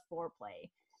of foreplay.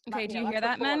 Okay, do you hear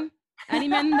that, men? Any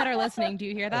men that are listening, do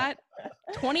you hear that?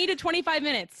 20 to 25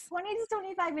 minutes. 20 to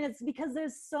 25 minutes, because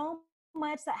there's so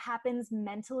much that happens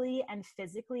mentally and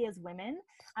physically as women.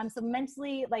 So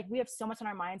mentally, like, we have so much on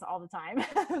our minds all the time.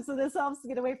 So this helps to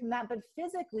get away from that. But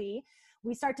physically,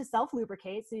 we start to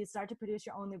self-lubricate. So you start to produce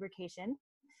your own lubrication.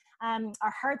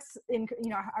 Our hearts,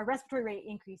 our respiratory rate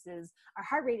increases, our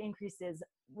heart rate increases.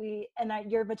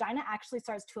 Your vagina actually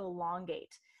starts to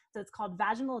elongate. So it's called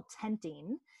vaginal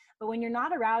tenting. But when you're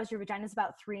not aroused, your vagina is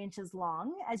about 3 inches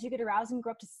long. As you get aroused, you can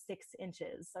grow up to 6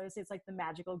 inches. So I would say it's like the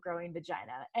magical growing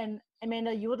vagina. And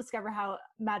Amanda, you will discover how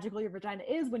magical your vagina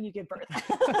is when you give birth.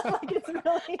 Like, it's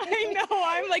really... I know.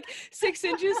 I'm like, 6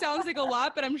 inches sounds like a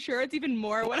lot, but I'm sure it's even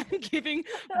more when I'm giving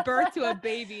birth to a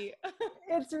baby.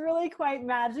 It's really quite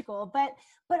magical. But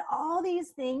all these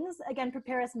things, again,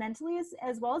 prepare us mentally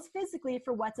as well as physically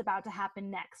for what's about to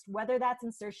happen next, whether that's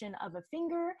insertion of a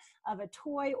finger, of a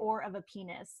toy, or of a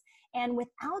penis. And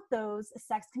without those,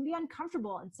 sex can be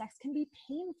uncomfortable and sex can be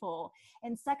painful.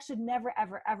 And sex should never,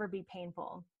 ever, ever be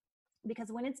painful.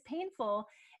 Because when it's painful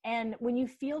and when you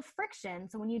feel friction,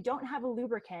 so when you don't have a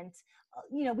lubricant,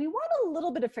 we want a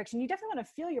little bit of friction. You definitely want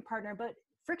to feel your partner, but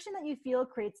friction that you feel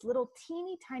creates little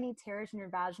teeny tiny tears in your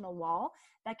vaginal wall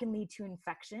that can lead to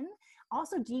infection,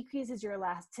 also decreases your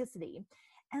elasticity.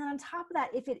 And on top of that,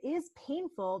 if it is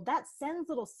painful, that sends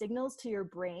little signals to your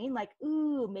brain like,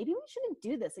 ooh, maybe we shouldn't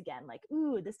do this again. Like,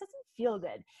 ooh, this doesn't feel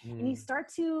good. And you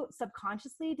start to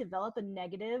subconsciously develop a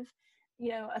negative,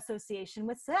 association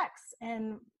with sex.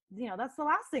 And that's the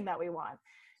last thing that we want.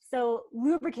 So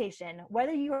lubrication,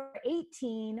 whether you are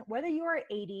 18, whether you are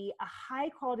 80, a high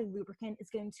quality lubricant is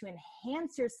going to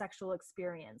enhance your sexual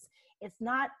experience. It's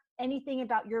not anything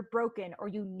about you're broken or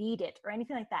you need it or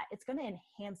anything like that. It's going to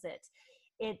enhance it.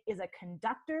 It is a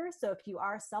conductor. So if you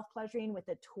are self-pleasuring with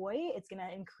a toy, it's going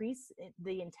to increase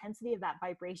the intensity of that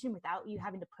vibration without you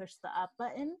having to push the up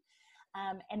button.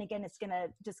 And again, it's going to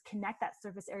just connect that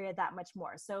surface area that much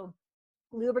more. So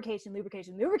lubrication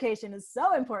is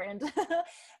so important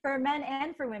for men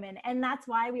and for women. And that's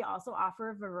why we also offer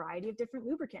a variety of different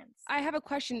lubricants. I have a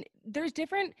question. There's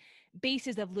different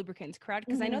bases of lubricants, correct?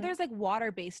 Because I know there's like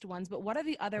water-based ones, but what are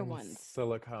the other ones?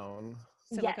 Silicone.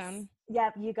 Yes.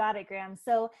 Yep, you got it, Graham.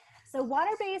 So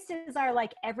water-based is our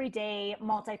like everyday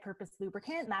multi-purpose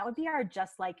lubricant, and that would be our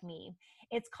Just Like Me.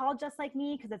 It's called Just Like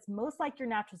Me because it's most like your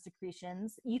natural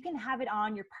secretions. You can have it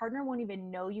on, your partner won't even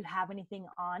know you have anything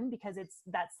on because it's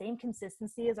that same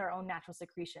consistency as our own natural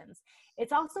secretions.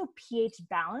 It's also pH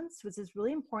balanced, which is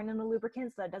really important in the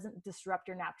lubricant so that it doesn't disrupt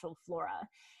your natural flora.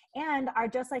 And our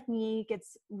Just Like Me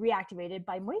gets reactivated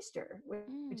by moisture,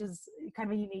 which is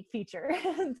kind of a unique feature.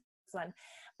 One.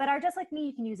 But our Just Like Me,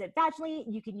 you can use it vaginally,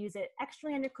 you can use it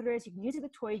externally on your clitoris, you can use it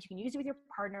with toys, you can use it with your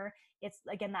partner. It's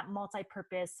again that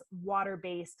multi-purpose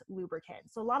water-based lubricant.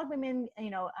 So a lot of women,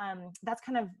 that's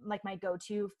kind of like my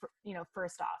go-to for,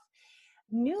 first off.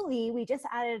 Newly, we just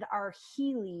added our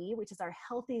Healy, which is our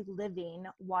Healthy Living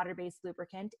water-based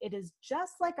lubricant. It is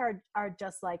just like our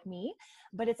Just Like Me,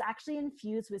 but it's actually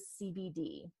infused with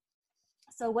CBD.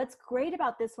 So what's great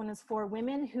about this one is for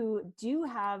women who do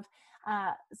have,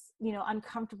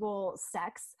 uncomfortable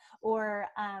sex, or,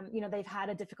 they've had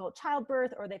a difficult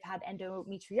childbirth, or they've had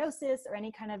endometriosis or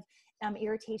any kind of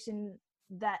irritation,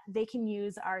 that they can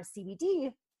use our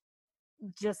CBD,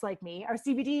 Just Like Me, our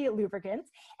CBD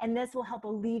lubricant, and this will help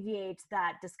alleviate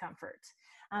that discomfort.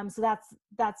 So that's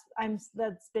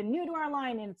been new to our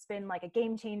line, and it's been like a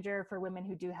game changer for women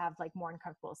who do have like more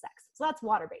uncomfortable sex. So that's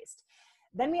water-based.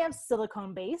 Then we have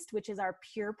silicone-based, which is our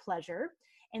Pure Pleasure.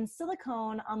 And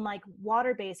silicone, unlike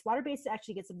water-based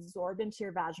actually gets absorbed into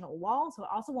your vaginal wall, so it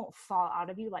also won't fall out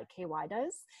of you like KY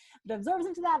does. But it absorbs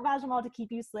into that vaginal wall to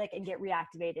keep you slick and get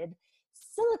reactivated.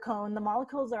 Silicone, the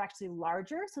molecules are actually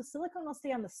larger, so silicone will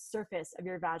stay on the surface of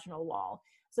your vaginal wall.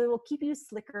 So it will keep you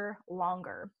slicker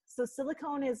longer. So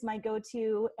silicone is my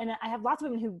go-to, and I have lots of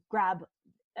women who grab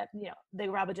they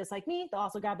grab a Just Like Me, they'll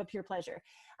also grab a Pure Pleasure,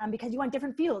 because you want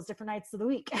different feels, different nights of the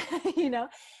week,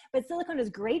 but silicone is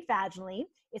great vaginally.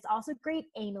 It's also great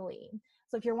anally.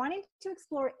 So if you're wanting to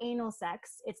explore anal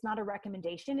sex, it's not a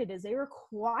recommendation. It is a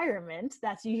requirement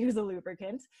that you use a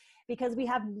lubricant, because we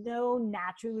have no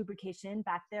natural lubrication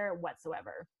back there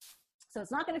whatsoever. So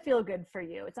it's not going to feel good for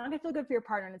you. It's not going to feel good for your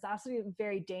partner. And it's actually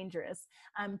very dangerous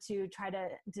to try to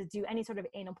do any sort of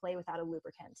anal play without a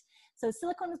lubricant. So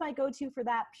silicone is my go-to for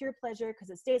that. Pure Pleasure, because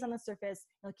it stays on the surface.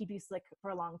 It'll keep you slick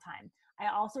for a long time.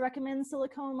 I also recommend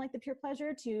silicone like the Pure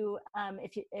Pleasure to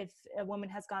if a woman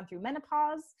has gone through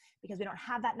menopause, because we don't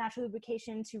have that natural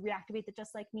lubrication to reactivate the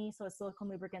Just Like Me. So a silicone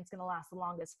lubricant is going to last the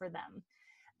longest for them.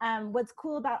 What's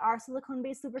cool about our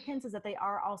silicone-based lubricants is that they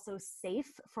are also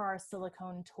safe for our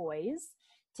silicone toys.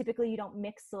 Typically, you don't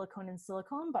mix silicone and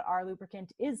silicone, but our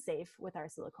lubricant is safe with our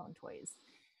silicone toys.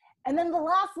 And then the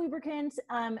last lubricant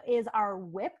is our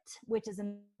Whipped, which is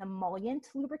an emollient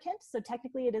lubricant. So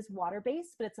technically it is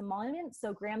water-based, but it's emollient.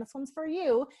 So Graham, this one's for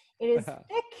you. It is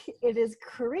thick, it is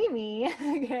creamy,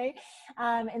 okay?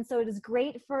 And so it is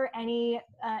great for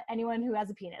anyone who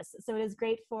has a penis. So it is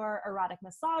great for erotic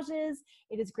massages.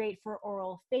 It is great for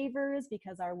oral favors,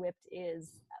 because our Whipped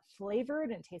is flavored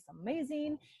and tastes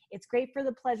amazing. It's great for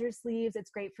the pleasure sleeves.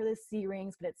 It's great for the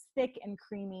C-rings, but it's thick and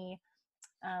creamy.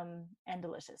 And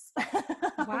delicious.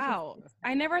 Wow.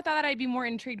 I never thought I'd be more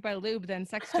intrigued by lube than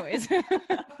sex toys.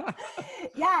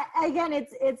 Yeah, again,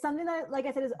 it's something that, like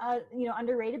I said, is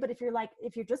underrated. But if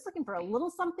you're just looking for a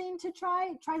little something to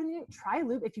try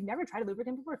lube. If you've never tried a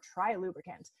lubricant before, try a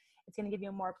lubricant. It's going to give you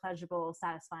a more pleasurable,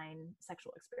 satisfying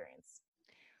sexual experience.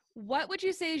 What would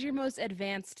you say is your most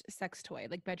advanced sex toy,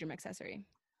 like bedroom accessory?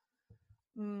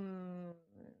 Well,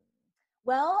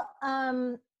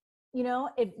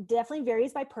 it definitely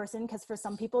varies by person, because for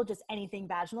some people, just anything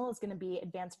vaginal is going to be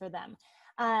advanced for them.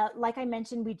 Like I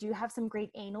mentioned, we do have some great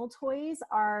anal toys.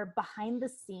 Our behind the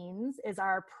scenes is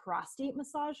our prostate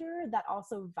massager that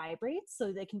also vibrates,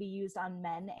 so they can be used on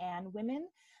men and women.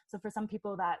 So for some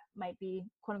people that might be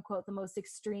quote unquote the most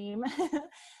extreme,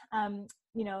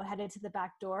 headed to the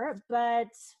back door. But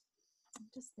I'm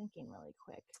just thinking really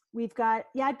quick. We've got,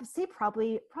 I'd say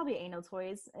probably anal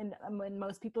toys, and in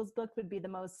most people's book would be the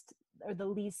most or the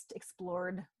least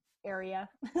explored area.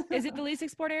 Is it the least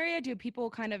explored area? Do people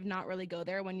kind of not really go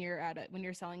there when when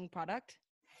you're selling product?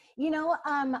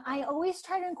 I always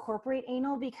try to incorporate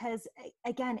anal because,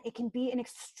 again, it can be an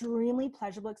extremely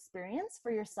pleasurable experience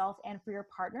for yourself and for your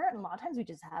partner. And a lot of times we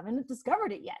just haven't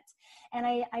discovered it yet. And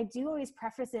I do always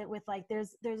preface it with like,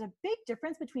 there's a big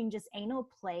difference between just anal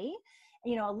play,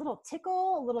 a little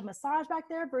tickle, a little massage back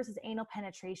there versus anal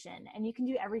penetration. And you can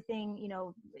do everything,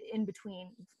 in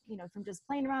between, from just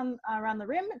playing around the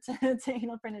rim to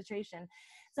anal penetration.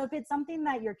 So if it's something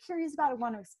that you're curious about or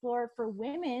want to explore, for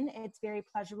women, it's very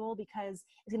pleasurable because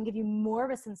it's going to give you more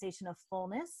of a sensation of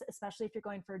fullness, especially if you're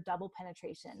going for double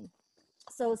penetration.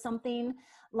 So something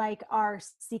like our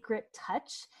Secret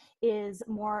Touch is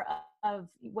more of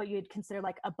what you'd consider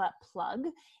like a butt plug.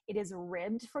 It is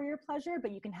ribbed for your pleasure,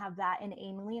 but you can have that in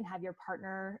anally and have your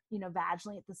partner,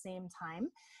 vaginally at the same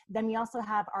time. Then we also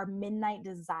have our Midnight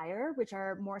Desire, which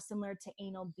are more similar to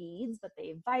anal beads, but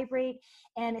they vibrate.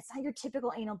 And it's not your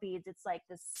typical anal beads. It's like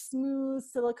this smooth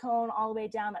silicone all the way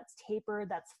down that's tapered,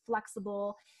 that's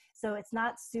flexible. So it's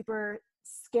not super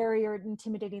scary or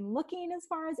intimidating looking as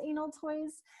far as anal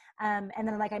toys. And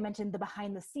then, like I mentioned, the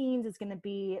behind the scenes is going to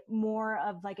be more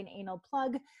of like an anal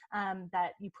plug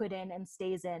that you put in and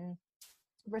stays in,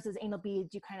 versus anal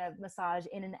beads you kind of massage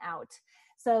in and out.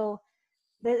 So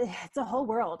it's a whole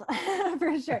world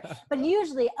for sure. But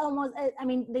usually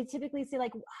they typically say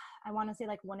like, I want to say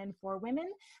like 1 in 4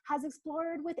 women has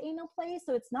explored with anal play.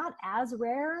 So it's not as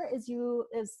rare as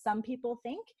some people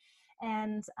think.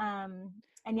 And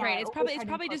yeah, right. It's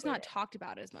probably just not talked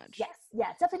about as much. Yes. Yeah.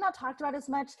 It's definitely not talked about as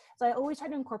much. So I always try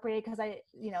to incorporate it because I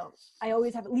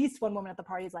always have at least one woman at the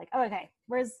party is like, oh, okay,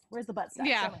 where's the butt stuff?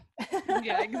 Yeah.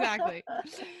 Yeah, exactly.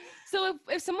 So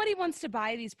if somebody wants to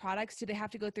buy these products, do they have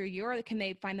to go through you, or can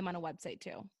they find them on a website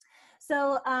too?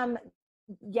 So,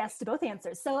 yes to both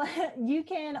answers. So you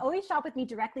can always shop with me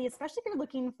directly, especially if you're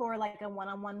looking for like a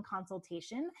one-on-one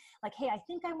consultation. Like, hey, I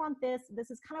think I want this.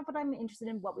 This is kind of what I'm interested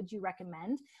in. What would you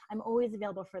recommend? I'm always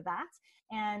available for that.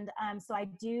 And so I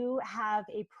do have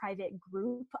a private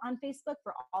group on Facebook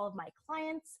for all of my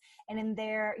clients. And in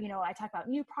there, I talk about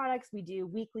new products. We do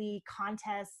weekly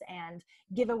contests and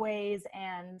giveaways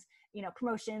and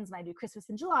promotions, and I do Christmas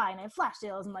in July, and I have flash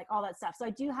sales and like all that stuff. So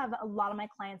I do have a lot of my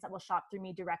clients that will shop through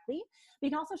me directly. But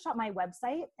you can also shop my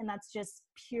website, and that's just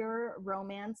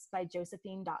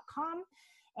pureromancebyjosephine.com.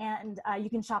 And you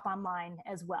can shop online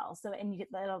as well. So, and you get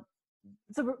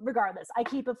so regardless, I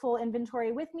keep a full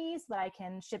inventory with me so that I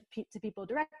can ship to people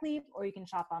directly, or you can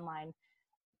shop online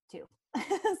too.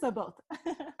 So both.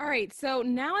 All right. So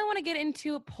now I want to get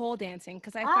into pole dancing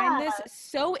because I find this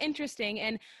so interesting.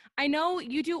 And I know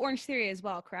you do Orange Theory as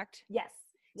well, correct? Yes.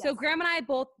 So Graham and I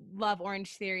both love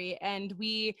Orange Theory, and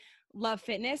we love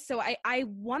fitness. So I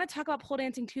want to talk about pole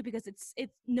dancing too, because it's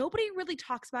nobody really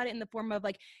talks about it in the form of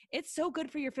like, it's so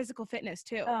good for your physical fitness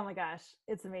too. Oh my gosh,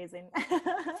 it's amazing.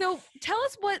 So tell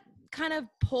us what kind of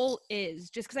pole is,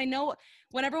 just because I know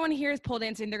when everyone hears pole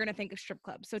dancing, they're going to think of strip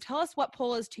clubs. So tell us what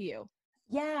pole is to you.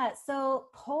 Yeah, so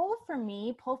pole for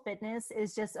me, pole fitness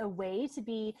is just a way to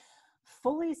be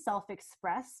fully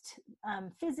self-expressed,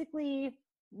 physically,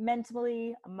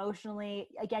 mentally, emotionally.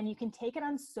 Again, you can take it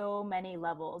on so many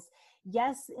levels.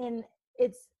 Yes,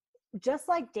 it's just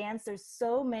like dance, there's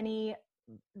so many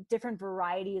different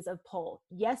varieties of pole.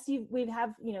 Yes, we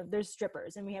have, there's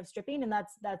strippers, and we have stripping, and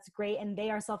that's great, and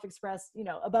they are self-expressed,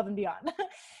 above and beyond.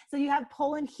 So you have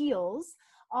pole in heels,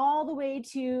 all the way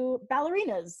to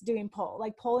ballerinas doing pole,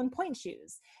 like pole and point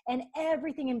shoes, and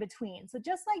everything in between. So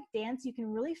just like dance, you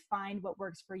can really find what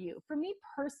works for you. For me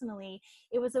personally,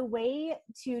 it was a way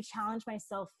to challenge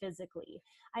myself physically.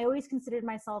 I always considered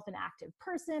myself an active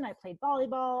person. I played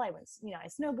volleyball, I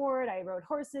snowboard, I rode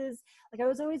horses. Like I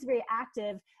was always very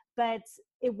active, but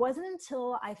it wasn't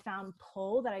until I found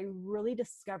pole that I really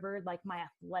discovered like my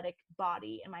athletic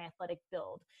body and my athletic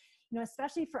build.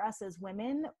 Especially for us as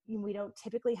women, we don't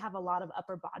typically have a lot of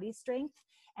upper body strength.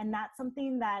 And that's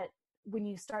something that when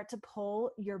you start to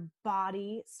pull, your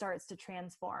body starts to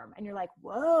transform. And you're like,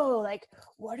 whoa, like,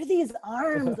 what are these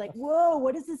arms? Like, whoa,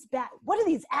 what is this back? What are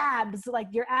these abs? Like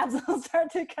your abs will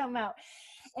start to come out.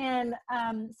 And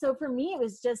so for me, it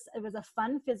was a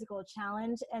fun physical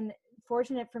challenge. And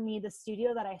fortunate for me, the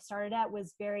studio that I started at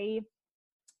was very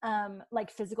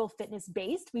like physical fitness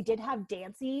based. We did have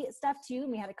dancey stuff too,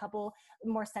 and we had a couple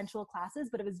more sensual classes,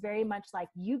 but it was very much like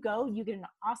you get an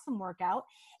awesome workout,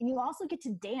 and you also get to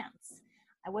dance.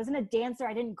 I wasn't a dancer.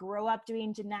 I didn't grow up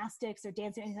doing gymnastics or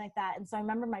dancing or anything like that. And so I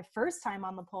remember my first time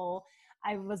on the pole,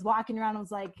 I was walking around and was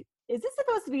like, is this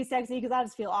supposed to be sexy? Because I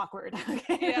just feel awkward.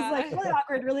 Okay. Yeah. It was like really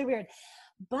awkward, really weird.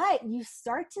 but you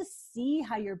start to see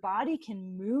how your body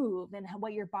can move and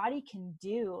what your body can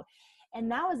do. And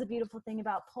that was the beautiful thing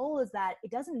about pole, is that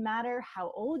it doesn't matter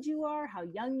how old you are, how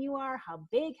young you are, how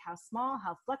big, how small,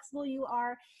 how flexible you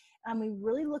are. We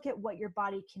really look at what your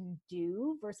body can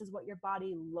do versus what your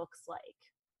body looks like.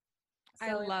 So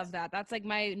I love that. That's like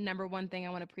my number one thing I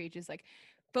want to preach, is like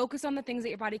focus on the things that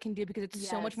your body can do, because it's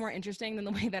so much more interesting than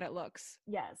the way that it looks.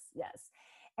 Yes.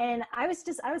 And I was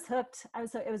hooked.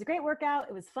 It was a great workout.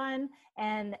 It was fun.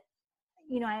 And,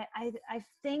 I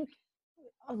think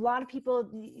a lot of people,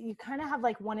 you kind of have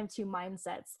like one of two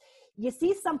mindsets. You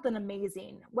see something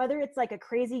amazing, whether it's like a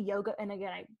crazy yoga, and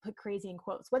again, I put crazy in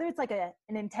quotes, whether it's like an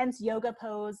intense yoga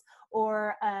pose,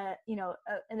 or an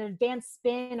advanced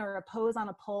spin, or a pose on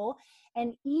a pole.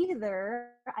 And either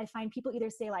I find people either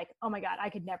say like, oh my God, I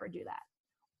could never do that.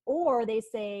 Or they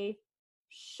say,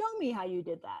 show me how you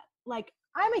did that. Like,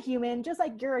 I'm a human, just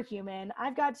like you're a human.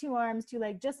 I've got 2 arms, 2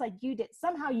 legs, just like you did.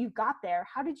 Somehow you got there.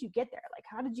 How did you get there? Like,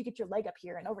 how did you get your leg up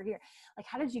here and over here? Like,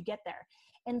 how did you get there?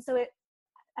 And so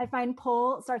I find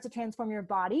pole starts to transform your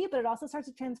body, but it also starts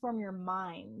to transform your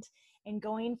mind, and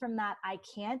going from that I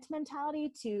can't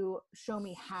mentality to show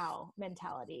me how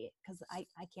mentality, because I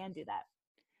can do that.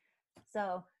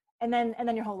 So, and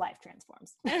then your whole life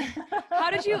transforms. How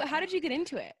did you get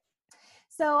into it?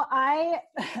 So I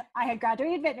had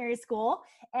graduated veterinary school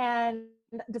and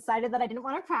decided that I didn't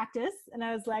want to practice. And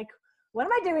I was like, what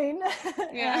am I doing?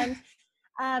 Yeah.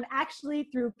 And actually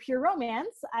through Pure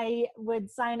Romance, I would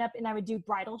sign up and I would do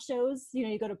bridal shows.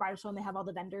 You go to a bridal show and they have all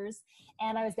the vendors.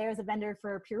 And I was there as a vendor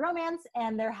for Pure Romance,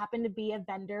 and there happened to be a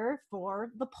vendor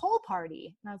for the pole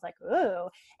party. And I was like, oh.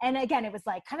 And again, it was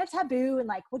like kind of taboo and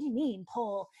like, what do you mean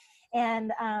pole?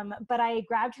 And, but I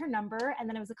grabbed her number, and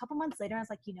then it was a couple months later, I was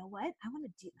like, you know what? I want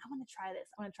to try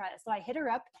this. So I hit her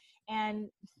up, and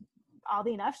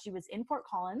oddly enough, she was in Fort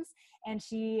Collins, and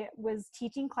she was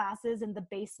teaching classes in the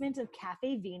basement of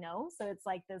Cafe Vino. So it's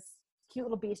like this cute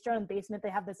little bistro in the basement. They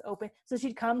have this open. So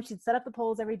she'd set up the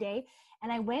poles every day.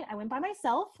 And I went by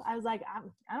myself. I was like,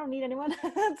 I don't need anyone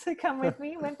to come with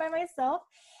me. Went by myself.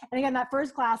 And again, that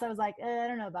first class, I was like, I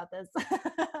don't know about this.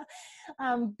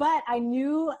 But I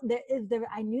knew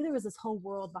there was this whole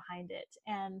world behind it.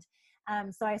 And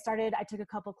so I took a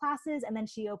couple classes, and then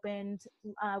she opened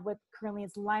what currently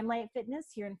is Limelight Fitness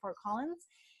here in Fort Collins.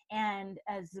 And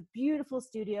as a beautiful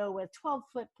studio with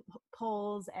 12-foot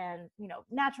poles and,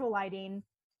 natural lighting.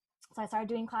 So I started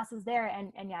doing classes there,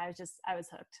 and yeah, I was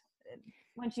hooked.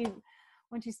 Once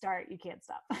you start, you can't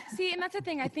stop. See, and that's the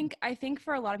thing. I think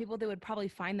for a lot of people, they would probably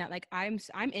find that like I'm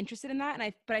interested in that,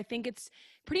 but I think it's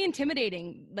pretty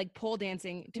intimidating, like pole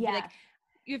dancing, to be like,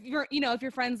 if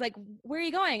your friend's like, where are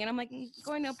you going? And I'm like,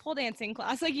 going to a pole dancing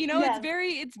class. Like, Yes.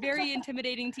 it's very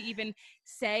intimidating to even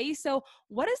say. So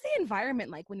what is the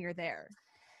environment like when you're there?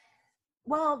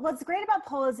 Well, what's great about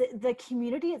pole is the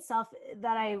community itself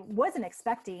that I wasn't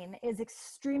expecting is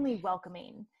extremely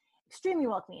welcoming.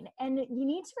 And you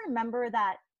need to remember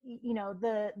that,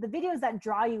 the videos that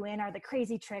draw you in are the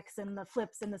crazy tricks and the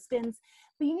flips and the spins.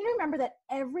 But you need to remember that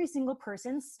every single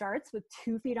person starts with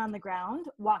 2 feet on the ground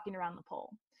walking around the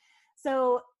pole.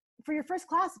 So for your first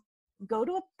class, go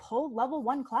to a pole level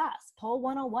 1 class, pole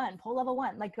 101, pole level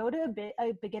 1, like go to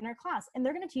a beginner class, and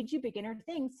they're going to teach you beginner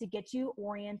things to get you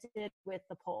oriented with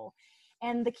the pole.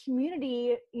 And the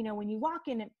community, when you walk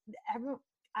in,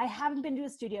 I haven't been to a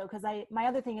studio because my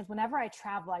other thing is whenever I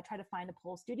travel, I try to find a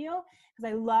pole studio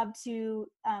because I love to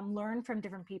learn from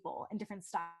different people and different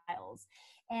styles.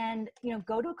 And,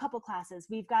 go to a couple classes.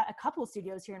 We've got a couple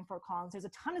studios here in Fort Collins. There's a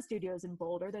ton of studios in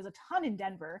Boulder. There's a ton in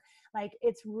Denver. Like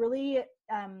it's really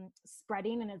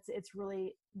spreading, and it's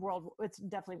definitely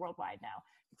worldwide now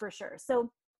for sure. So,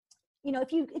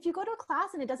 if you go to a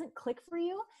class and it doesn't click for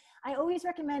you, I always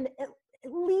recommend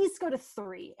at least go to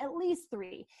 3,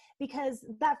 because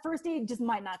that first day just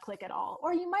might not click at all,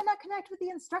 or you might not connect with the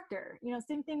instructor.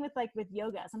 Same thing with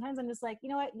yoga. Sometimes I'm just like, you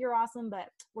know what, you're awesome, but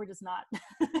we're just not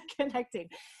connecting.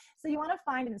 So you want to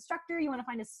find an instructor, you want to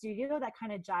find a studio that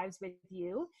kind of jives with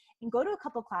you, and go to a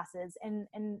couple classes and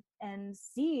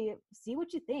see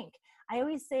what you think. I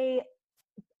always say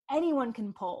anyone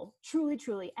can pole,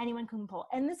 truly anyone can pole.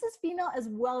 And this is female as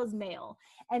well as male.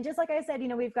 And just like I said,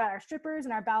 we've got our strippers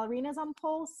and our ballerinas on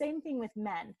poles. Same thing with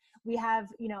men. We have,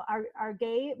 our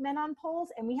gay men on poles,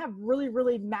 and we have really,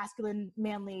 really masculine,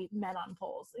 manly men on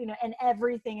poles, and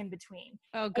everything in between.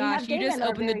 Oh gosh, you just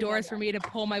opened the doors for me to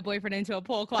pull my boyfriend into a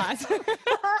pole class.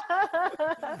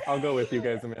 I'll go with you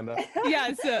guys, Amanda.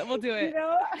 Yes, we'll do it.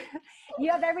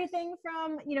 You have everything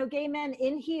from, gay men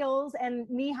in heels and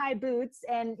knee-high boots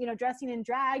and, dressing in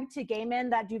drag, to gay men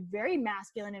that do very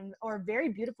masculine or very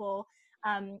beautiful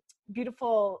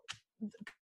beautiful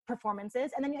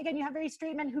performances. And then again, you have very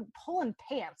straight men who pull in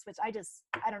pants, which I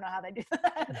don't know how they do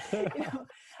that. So,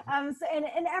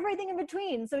 and everything in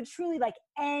between. So truly, like,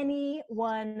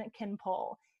 anyone can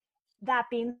pull. That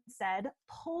being said,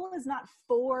 pull is not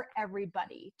for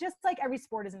everybody, just like every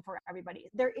sport isn't for everybody.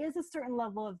 There is a certain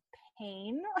level of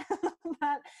pain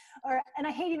and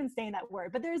I hate even saying that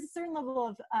word, but there's a certain level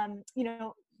of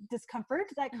discomfort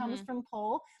that comes from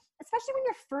pull, especially when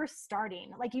you're first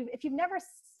starting. Like, if you've never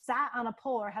sat on a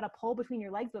pole or had a pole between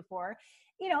your legs before,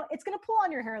 it's going to pull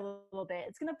on your hair a little bit.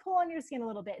 It's going to pull on your skin a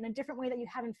little bit in a different way that you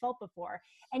haven't felt before.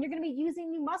 And you're going to be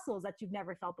using new muscles that you've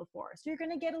never felt before. So you're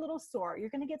going to get a little sore. You're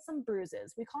going to get some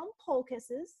bruises. We call them pole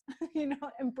kisses,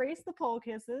 embrace the pole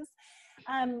kisses.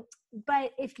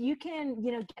 But if you can,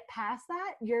 get past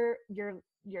that, your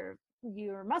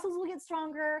muscles will get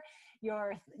stronger,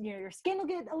 your skin will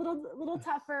get a little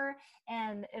tougher,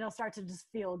 and it'll start to just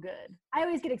feel good. I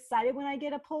always get excited when I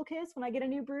get a pole kiss, when I get a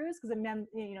new bruise, because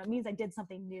it means I did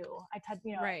something new.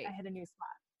 Right. I hit a new spot.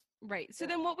 Right. So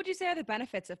then what would you say are the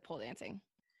benefits of pole dancing?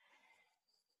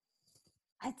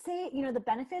 I'd say, the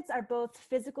benefits are both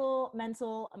physical,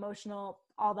 mental, emotional,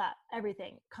 all that,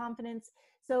 everything, confidence.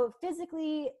 So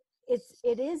physically,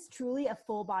 it is truly a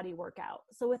full body workout.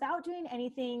 So without doing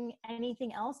anything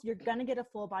else, you're going to get a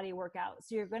full body workout.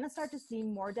 So you're going to start to see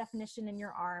more definition in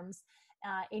your arms,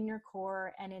 in your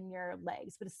core, and in your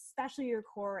legs, but especially your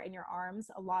core and your arms.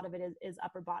 A lot of it is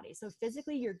upper body. So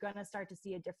physically, you're going to start to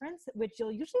see a difference, which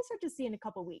you'll usually start to see in a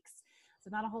couple weeks. So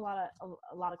not a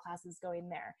lot of classes going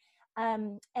there.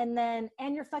 And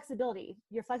your flexibility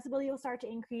will start to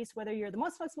increase, whether you're the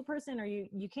most flexible person or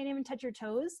you can't even touch your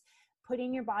toes.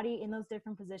 Putting your body in those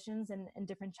different positions and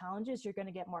different challenges, you're going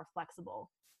to get more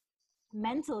flexible.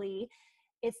 Mentally,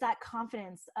 it's that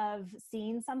confidence of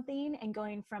seeing something and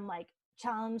going from like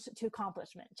challenge to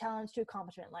accomplishment.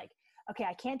 Like, okay,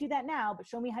 I can't do that now, but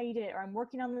show me how you did it, or I'm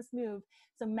working on this move.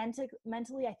 So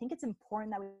mentally, I think it's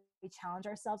important that we challenge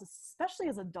ourselves, especially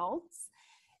as adults.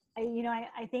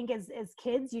 I think as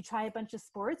kids, you try a bunch of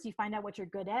sports, you find out what you're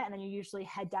good at, and then you usually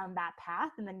head down that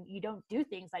path, and then you don't do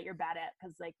things that you're bad at,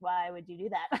 because like, why would you do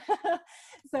that?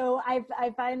 So I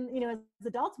find, as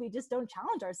adults, we just don't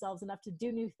challenge ourselves enough to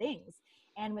do new things.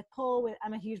 And with pole,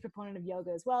 I'm a huge proponent of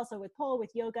yoga as well. So with pole,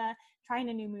 with yoga, trying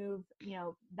a new move,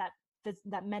 that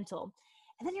mental,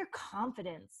 and then your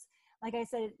confidence. Like I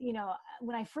said,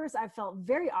 when I felt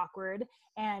very awkward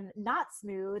and not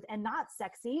smooth and not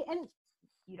sexy, and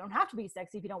you don't have to be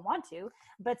sexy if you don't want to,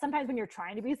 but sometimes when you're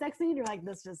trying to be sexy, you're like,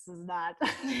 this just is not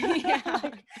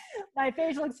like my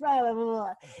facial expression, blah,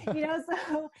 blah, blah.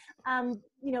 So,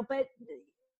 but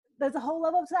there's a whole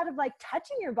level of like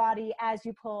touching your body as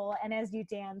you pull and as you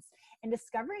dance, and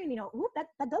discovering, ooh, that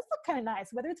does look kind of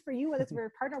nice, whether it's for you, whether it's for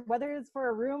your partner, whether it's for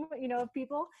a room, of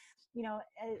people,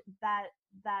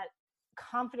 that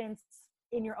confidence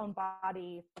in your own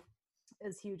body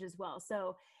is huge as well.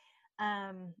 So,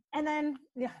 and then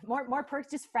more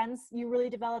perks, just friends you really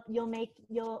develop.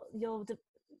 You'll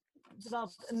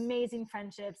develop amazing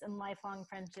friendships and lifelong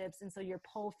friendships. And so your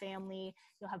pole family,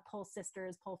 you'll have pole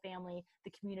sisters, pole family,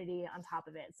 the community on top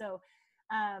of it. So,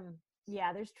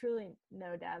 there's truly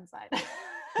no downside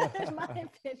in my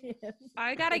opinion.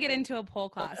 I got to get into a pole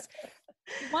class.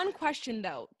 One question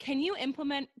though, can you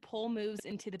implement pole moves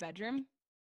into the bedroom?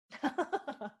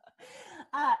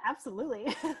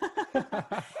 Absolutely.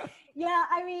 Yeah,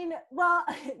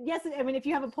 yes. If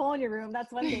you have a pole in your room,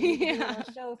 that's one thing you can do on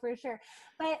a show for sure.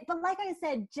 But like I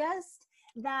said, just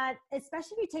that,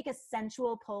 especially if you take a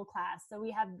sensual pole class. So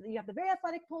you have the very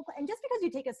athletic pole class, and just because you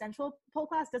take a sensual pole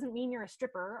class doesn't mean you're a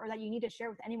stripper or that you need to share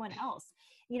with anyone else.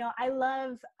 I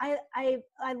love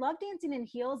dancing in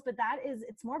heels, but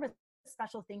it's more of a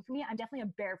special thing for me. I'm definitely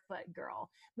a barefoot girl.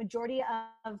 Majority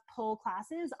of pole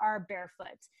classes are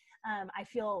barefoot. I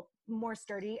feel more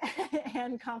sturdy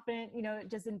and confident,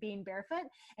 just in being barefoot,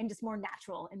 and just more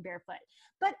natural in barefoot.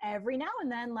 But every now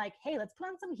and then, like, hey, let's put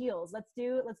on some heels. Let's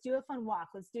do a fun walk.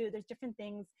 There's different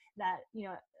things that,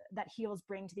 that heels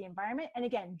bring to the environment. And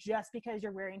again, just because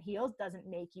you're wearing heels doesn't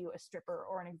make you a stripper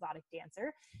or an exotic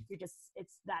dancer.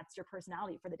 That's your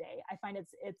personality for the day. I find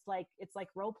it's like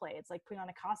role play. It's like putting on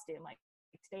a costume, like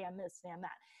today I'm this, today I'm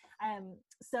that.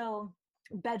 So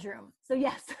bedroom. So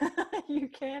yes, you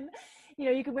can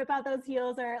whip out those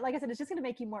heels, or like I said, it's just going to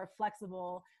make you more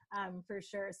flexible, for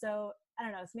sure. So I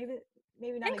don't know. So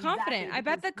maybe not. And confident. Exactly, I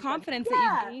bet the confidence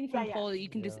that you gain from pole, you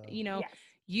can just,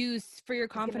 use for your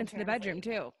confidence in the bedroom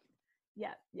too.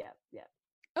 Yeah.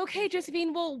 Okay,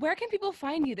 Josephine, well, where can people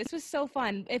find you? This was so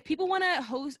fun. If people want to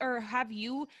host or have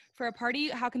you for a party,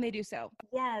 how can they do so?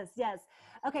 Yes.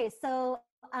 Okay, so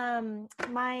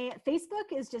My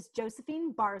Facebook is just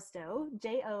Josephine Barstow,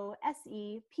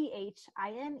 Josephine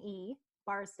Barstow,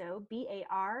 Barstow.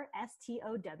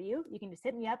 You can just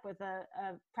hit me up with a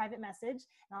private message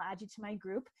and I'll add you to my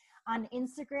group. On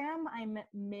Instagram, I'm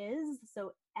Ms.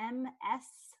 So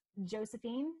MS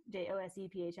Josephine, Josephine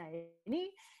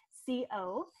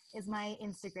CO is my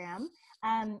Instagram.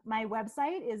 My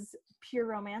website is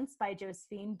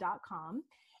pureromancebyjosephine.com.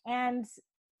 And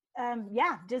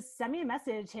just send me a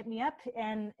message, hit me up,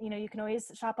 and you can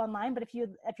always shop online. But if you're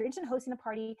interested in hosting a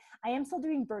party, I am still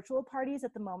doing virtual parties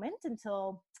at the moment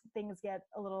until things get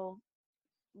a little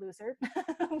looser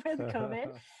with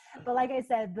COVID. But like I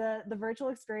said, the virtual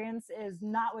experience is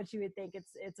not what you would think.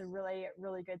 It's a really,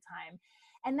 really good time.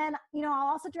 And then, I'll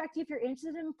also direct you if you're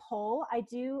interested in pole. I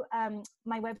do,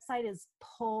 my website is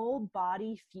Pole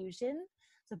Body Fusion.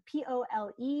 So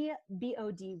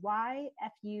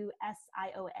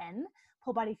POLEBODYFUSION,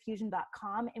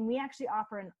 polebodyfusion.com. And we actually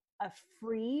offer a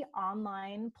free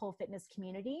online pole fitness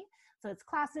community. So it's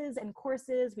classes and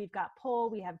courses. We've got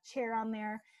pole, we have chair on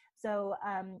there. So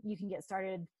you can get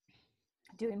started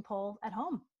doing pole at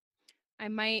home. I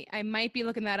might be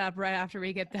looking that up right after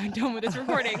we get done with this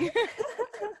recording.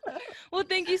 Well,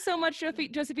 thank you so much,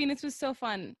 Josephine. This was so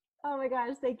fun. Oh my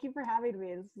gosh, thank you for having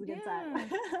me. This was a good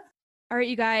time. All right,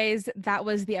 you guys, that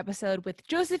was the episode with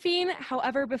Josephine.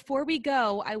 However, before we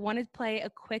go, I want to play a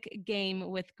quick game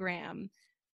with Graham.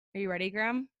 Are you ready,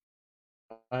 Graham?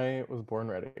 I was born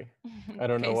ready. I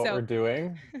don't know what we're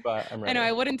doing, but I'm ready. I know,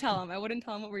 I wouldn't tell him.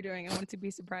 What we're doing. I want it to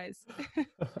be surprised.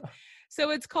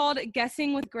 So it's called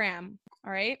Guessing with Graham.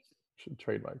 All right? Should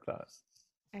trademark that.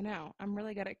 I know. I'm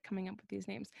really good at coming up with these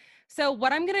names. So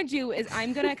what I'm going to do is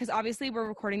because obviously we're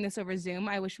recording this over Zoom.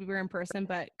 I wish we were in person,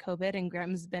 but COVID and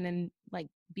Graham's been in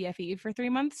BFE for 3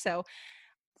 months. So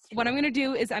what I'm going to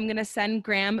do is I'm going to send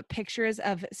Graham pictures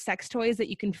of sex toys that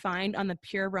you can find on the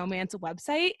Pure Romance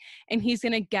website. And he's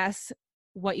going to guess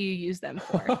what you use them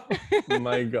for. Oh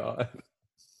my God.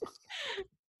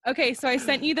 Okay. So I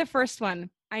sent you the first one.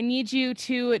 I need you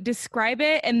to describe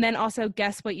it and then also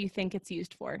guess what you think it's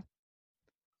used for.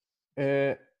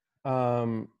 It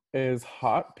is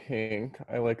hot pink.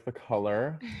 I like the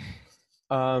color.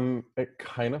 It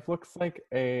kind of looks like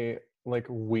a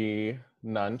Wii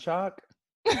nunchuck.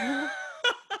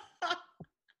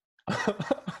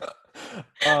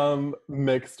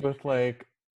 Mixed with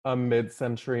a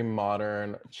mid-century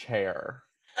modern chair.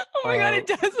 Oh my God, it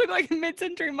does look like a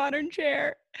mid-century modern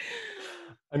chair.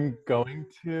 I'm going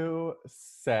to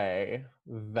say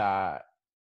that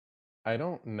I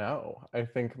don't know. I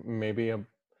think maybe a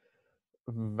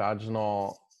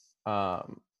vaginal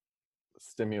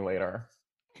stimulator.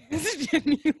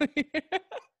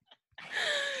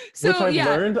 So which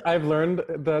I've learned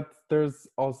that there's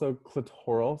also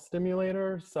clitoral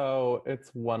stimulator, so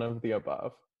it's one of the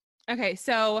above. Okay,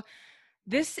 so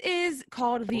this is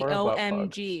called the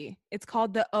OMG. It's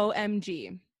called the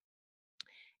OMG.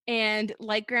 And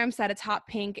like Graham said, it's hot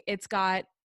pink. It's got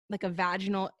a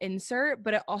vaginal insert,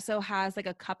 but it also has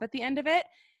a cup at the end of it.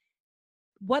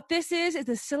 What this is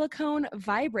a silicone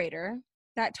vibrator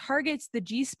that targets the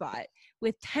G-spot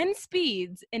with 10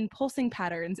 speeds in pulsing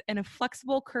patterns and a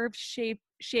flexible curved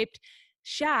shaped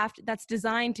shaft that's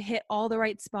designed to hit all the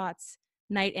right spots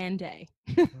night and day.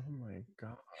 Oh my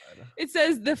God. It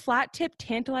says the flat tip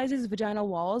tantalizes vaginal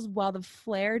walls while the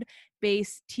flared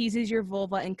base teases your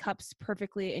vulva and cups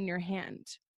perfectly in your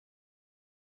hand.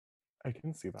 I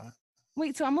can see that.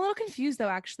 Wait, so I'm a little confused though,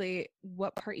 actually,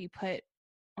 what part you put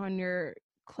on your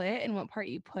clit and what part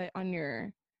you put on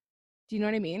your, do you know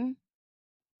what I mean?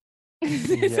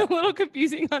 It's a little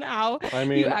confusing on how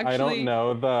I don't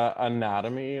know the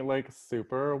anatomy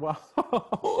super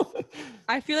well.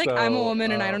 I feel like I'm a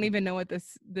woman and I don't even know what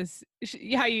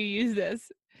how you use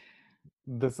this.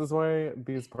 This is why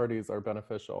these parties are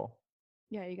beneficial.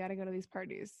 Yeah, you got to go to these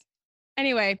parties.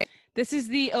 Anyway, this is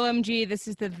the OMG. This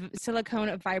is the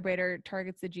silicone vibrator,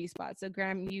 targets the G-spot. So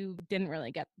Graham, you didn't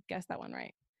really guess that one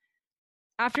right.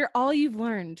 After all you've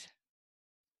learned.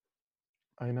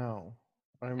 I know.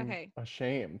 I'm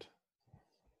ashamed.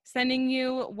 Sending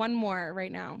you one more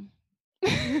right now.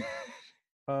 It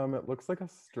looks like a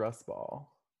stress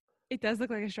ball. It does look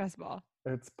like a stress ball.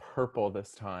 It's purple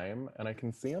this time, and I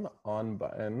can see an on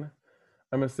button.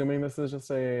 I'm assuming this is just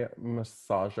a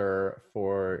massager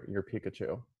for your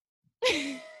Pikachu.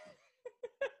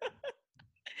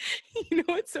 You know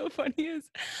what's so funny is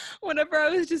whenever I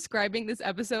was describing this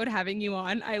episode having you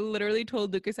on, I literally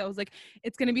told Lucas, I was like,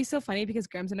 it's going to be so funny because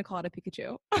Graham's going to call it a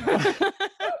Pikachu.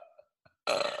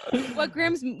 What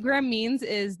Graham means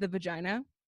is the vagina.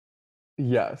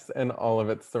 Yes, and all of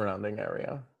its surrounding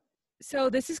area. So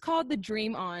this is called the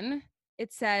Dream On.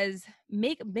 It says,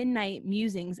 make midnight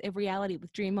musings a reality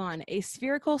with Dream On, a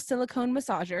spherical silicone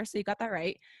massager, so you got that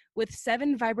right, with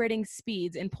 7 vibrating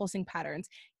speeds and pulsing patterns.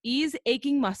 Ease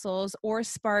aching muscles or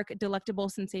spark delectable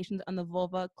sensations on the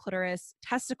vulva, clitoris,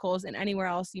 testicles, and anywhere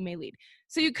else you may lead.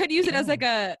 So you could use it as like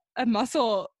a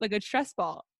muscle, like a stress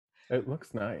ball. It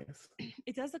looks nice.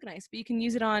 It does look nice, but you can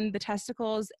use it on the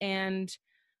testicles and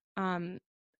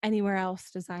anywhere else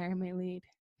desire may lead.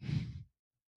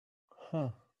 Huh.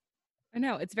 I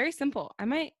know, it's very simple. I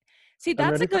might see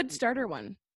that's a good starter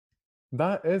one.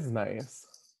 That is nice.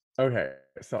 Okay,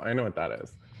 so I know what that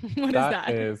is. What That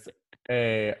is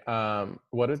a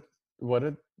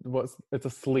it's a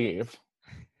sleeve.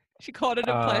 She called it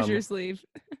a pleasure sleeve.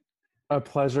 A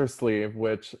pleasure sleeve,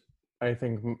 which I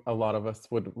think a lot of us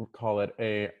would call it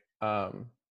a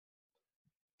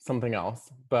something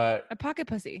else, but A pocket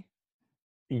pussy.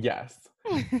 yes.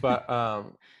 But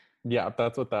yeah,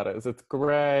 that's what that is. It's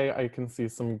gray. I can see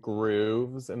some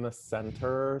grooves in the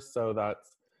center, so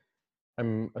that's,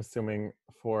 I'm assuming,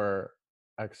 for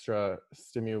extra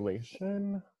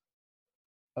stimulation.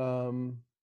 That's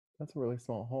a really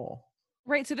small hole.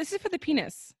 Right, so this is for the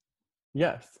penis.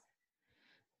 Yes.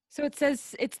 So it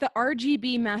says it's the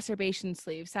RGB masturbation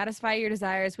sleeve. Satisfy your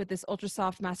desires with this ultra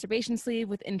soft masturbation sleeve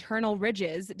with internal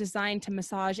ridges designed to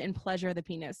massage and pleasure the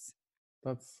penis.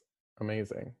 That's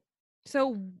amazing.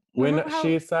 So When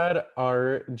she said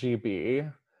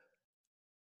RGB,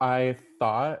 I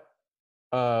thought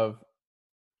of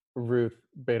Ruth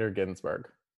Bader Ginsburg,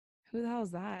 who the hell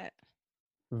is that?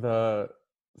 the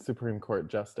Supreme Court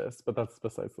Justice, but that's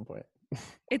besides the point.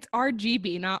 It's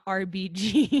RGB, not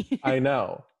RBG. I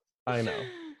know.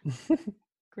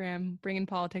 Graham, bringing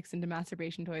politics into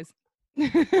masturbation toys.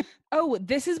 Oh,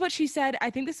 this is what she said. I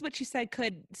think this is what she said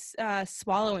could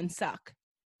swallow and suck.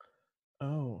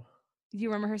 Oh. Do you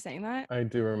remember her saying that? I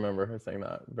do remember her saying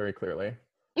that very clearly.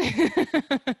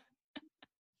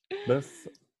 This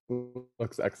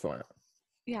looks excellent.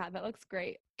 Yeah, that looks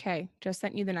great. Okay, just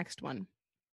sent you the next one.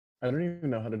 I don't even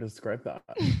know how to describe that.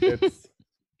 It's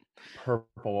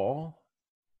purple.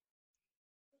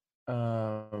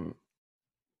 And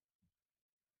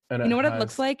you know what it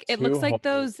looks like? It looks like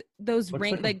those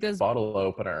ring, like those bottle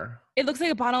opener. It looks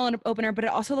like a bottle opener, but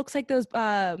it also looks like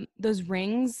those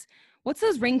rings. What's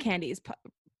those ring candies?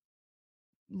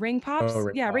 Ring pops? Oh,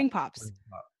 ring pops.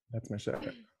 That's my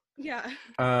shit. Yeah.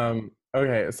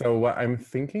 Okay, so what I'm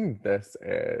thinking this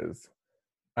is,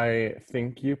 I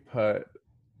think you put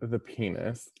the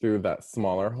penis through that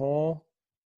smaller hole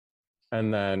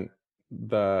and then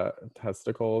the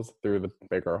testicles through the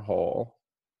bigger hole.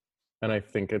 And I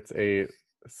think it's a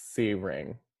C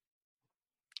ring.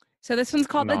 So this one's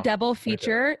called the double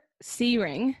feature C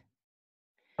ring.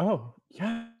 Oh,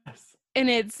 yes. And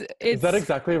it's Is that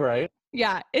exactly right?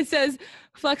 Yeah, it says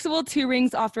flexible 2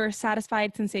 rings offer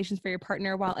satisfied sensations for your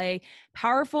partner, while a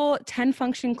powerful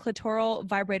 10-function clitoral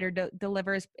vibrator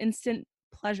delivers instant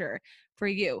pleasure for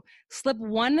you. Slip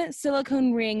one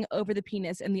silicone ring over the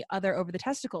penis and the other over the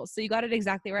testicles. So you got it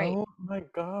exactly right. Oh my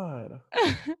God.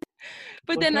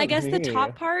 But then I guess the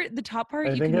top part I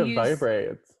you think can it use.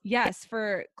 Vibrates. Yes,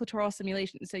 for clitoral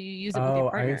stimulation. So you use it with your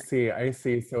partner. I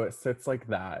see. So it sits like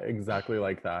that, exactly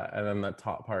like that. And then the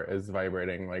top part is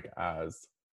vibrating like as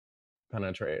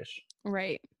penetration.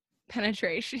 Right.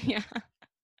 Penetration, yeah.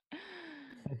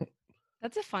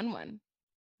 That's a fun one.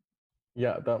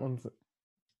 Yeah, that one's,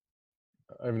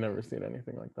 I've never seen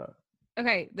anything like that.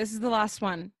 Okay, this is the last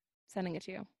one. Sending it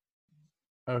to you.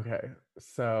 Okay,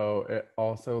 so it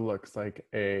also looks like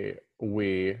a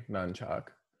Wii nunchuck.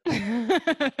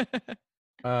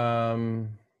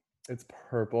 It's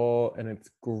purple and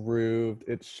it's grooved.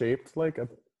 It's shaped like a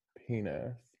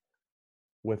penis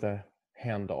with a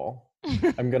handle.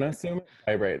 I'm gonna assume it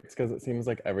vibrates because it seems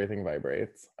like everything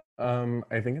vibrates.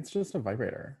 I think it's just a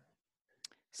vibrator.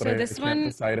 But So this I can't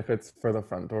decide if it's for the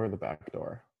front door or the back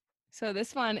door. So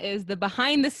this one is the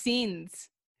behind the scenes.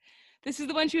 This is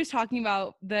the one she was talking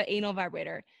about, the anal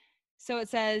vibrator. So it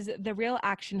says the real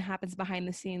action happens behind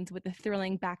the scenes with the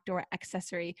thrilling backdoor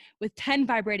accessory with 10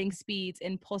 vibrating speeds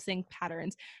and pulsing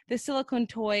patterns. The silicone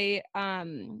toy,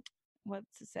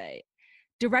 what's to say?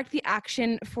 Direct the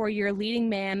action for your leading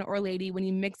man or lady when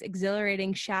you mix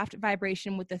exhilarating shaft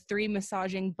vibration with the 3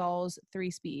 massaging balls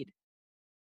 3-speed.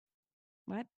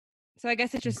 What? So I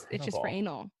guess it's just for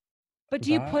anal. But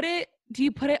do you put it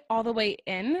all the way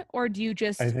in, or do you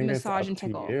just massage and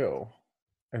tickle?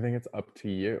 I think it's up to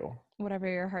you. Whatever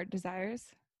your heart desires.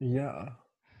 Yeah.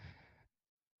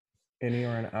 Innie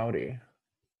or an outie.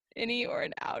 Innie or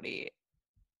an outie.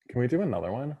 Can we do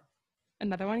another one?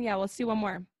 Another one? Yeah, let's do one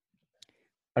more.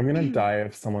 I'm gonna die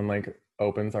if someone like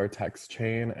opens our text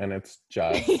chain and it's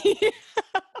just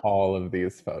all of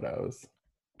these photos.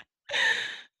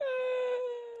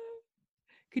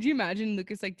 Could you imagine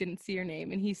Lucas like didn't see your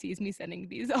name and he sees me sending all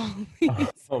these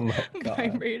Oh my God.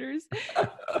 vibrators?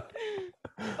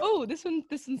 Oh, this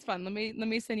one's fun. Let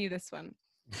me send you this one.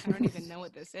 I don't even know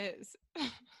what this is.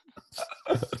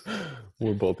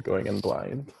 We're both going in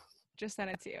blind. Just sent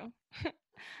it to you.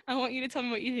 I want you to tell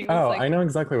me what you think. Oh, Like. I know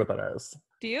exactly what that is.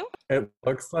 Do you? It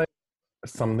looks like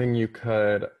something you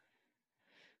could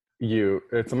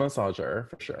it's a massager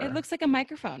for sure. It looks like a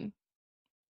microphone.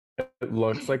 It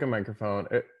looks like a microphone.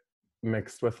 It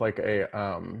mixed with like a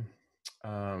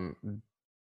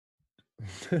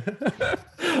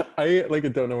I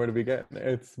like don't know where to begin.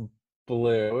 It's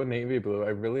blue, navy blue. I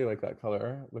really like that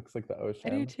color. It looks like the ocean. I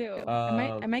do too.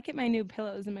 I might get my new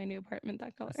pillows in my new apartment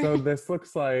that color. So this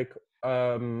looks like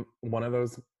one of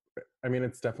those. I mean,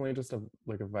 it's definitely just a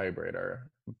vibrator,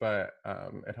 but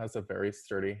it has a very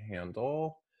sturdy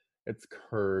handle. It's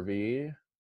curvy.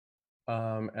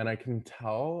 And I can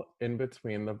tell in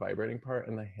between the vibrating part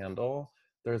and the handle,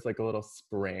 there's like a little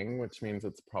spring, which means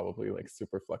it's probably like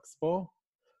super flexible.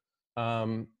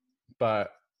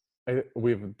 But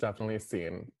we've definitely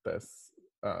seen this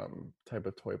type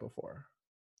of toy before.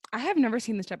 I have never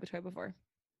seen this type of toy before.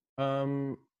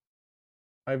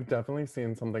 I've definitely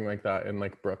seen something like that in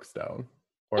like Brookstone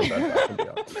or Bed Bath &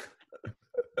 Beyond.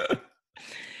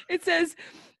 It says,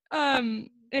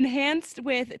 enhanced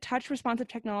with touch responsive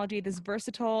technology, this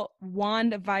versatile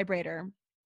wand vibrator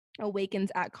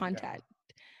awakens at contact.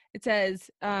 Yeah. It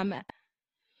says,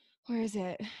 where is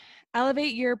it?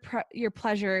 Elevate your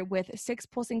pleasure with 6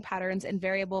 pulsing patterns and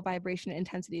variable vibration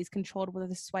intensities controlled with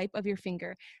a swipe of your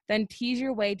finger. Then tease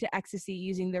your way to ecstasy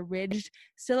using the ridged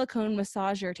silicone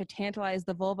massager to tantalize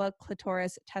the vulva,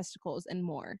 clitoris, testicles, and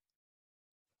more.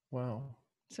 Wow.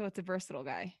 So it's a versatile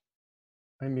guy.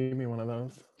 I need me one of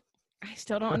those. I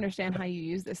still don't understand how you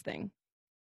use this thing.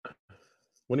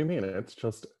 What do you mean? It's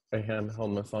just a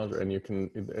handheld massager and you can,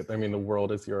 I mean, the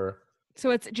world is your...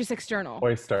 So it's just external.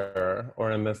 Oyster,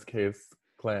 or in this case,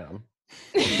 clam.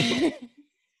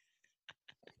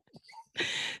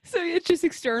 So it's just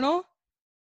external?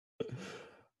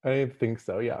 I think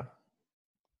so, yeah.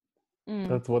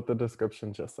 That's what the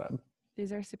description just said.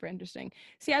 These are super interesting.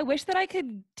 See, I wish that I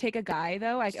could take a guy,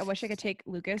 though. I wish I could take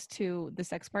Lucas to the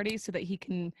sex party so that he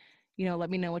can,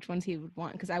 let me know which ones he would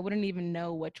want, because I wouldn't even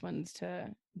know which ones to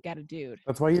get a dude.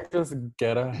 That's why you just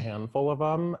get a handful of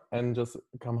them and just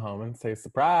come home and say,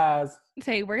 surprise.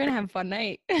 Say, we're going to have a fun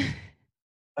night.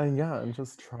 Yeah, and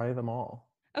just try them all.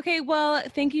 Okay, well,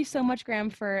 thank you so much, Graham,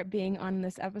 for being on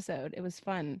this episode. It was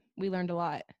fun. We learned a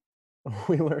lot.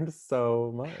 We learned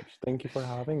so much. Thank you for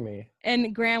having me.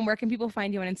 And Graham, where can people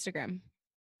find you on Instagram?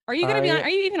 Are you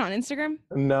even on Instagram?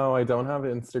 No, I don't have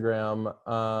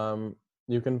Instagram.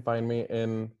 You can find me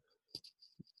in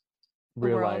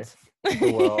real life.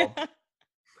 The world.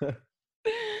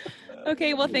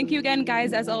 Okay, well, thank you again,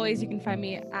 guys. As always, you can find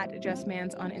me at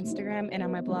JustMans on Instagram and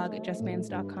on my blog,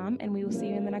 justmans.com. And we will see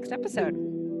you in the next episode.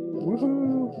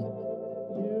 Woohoo!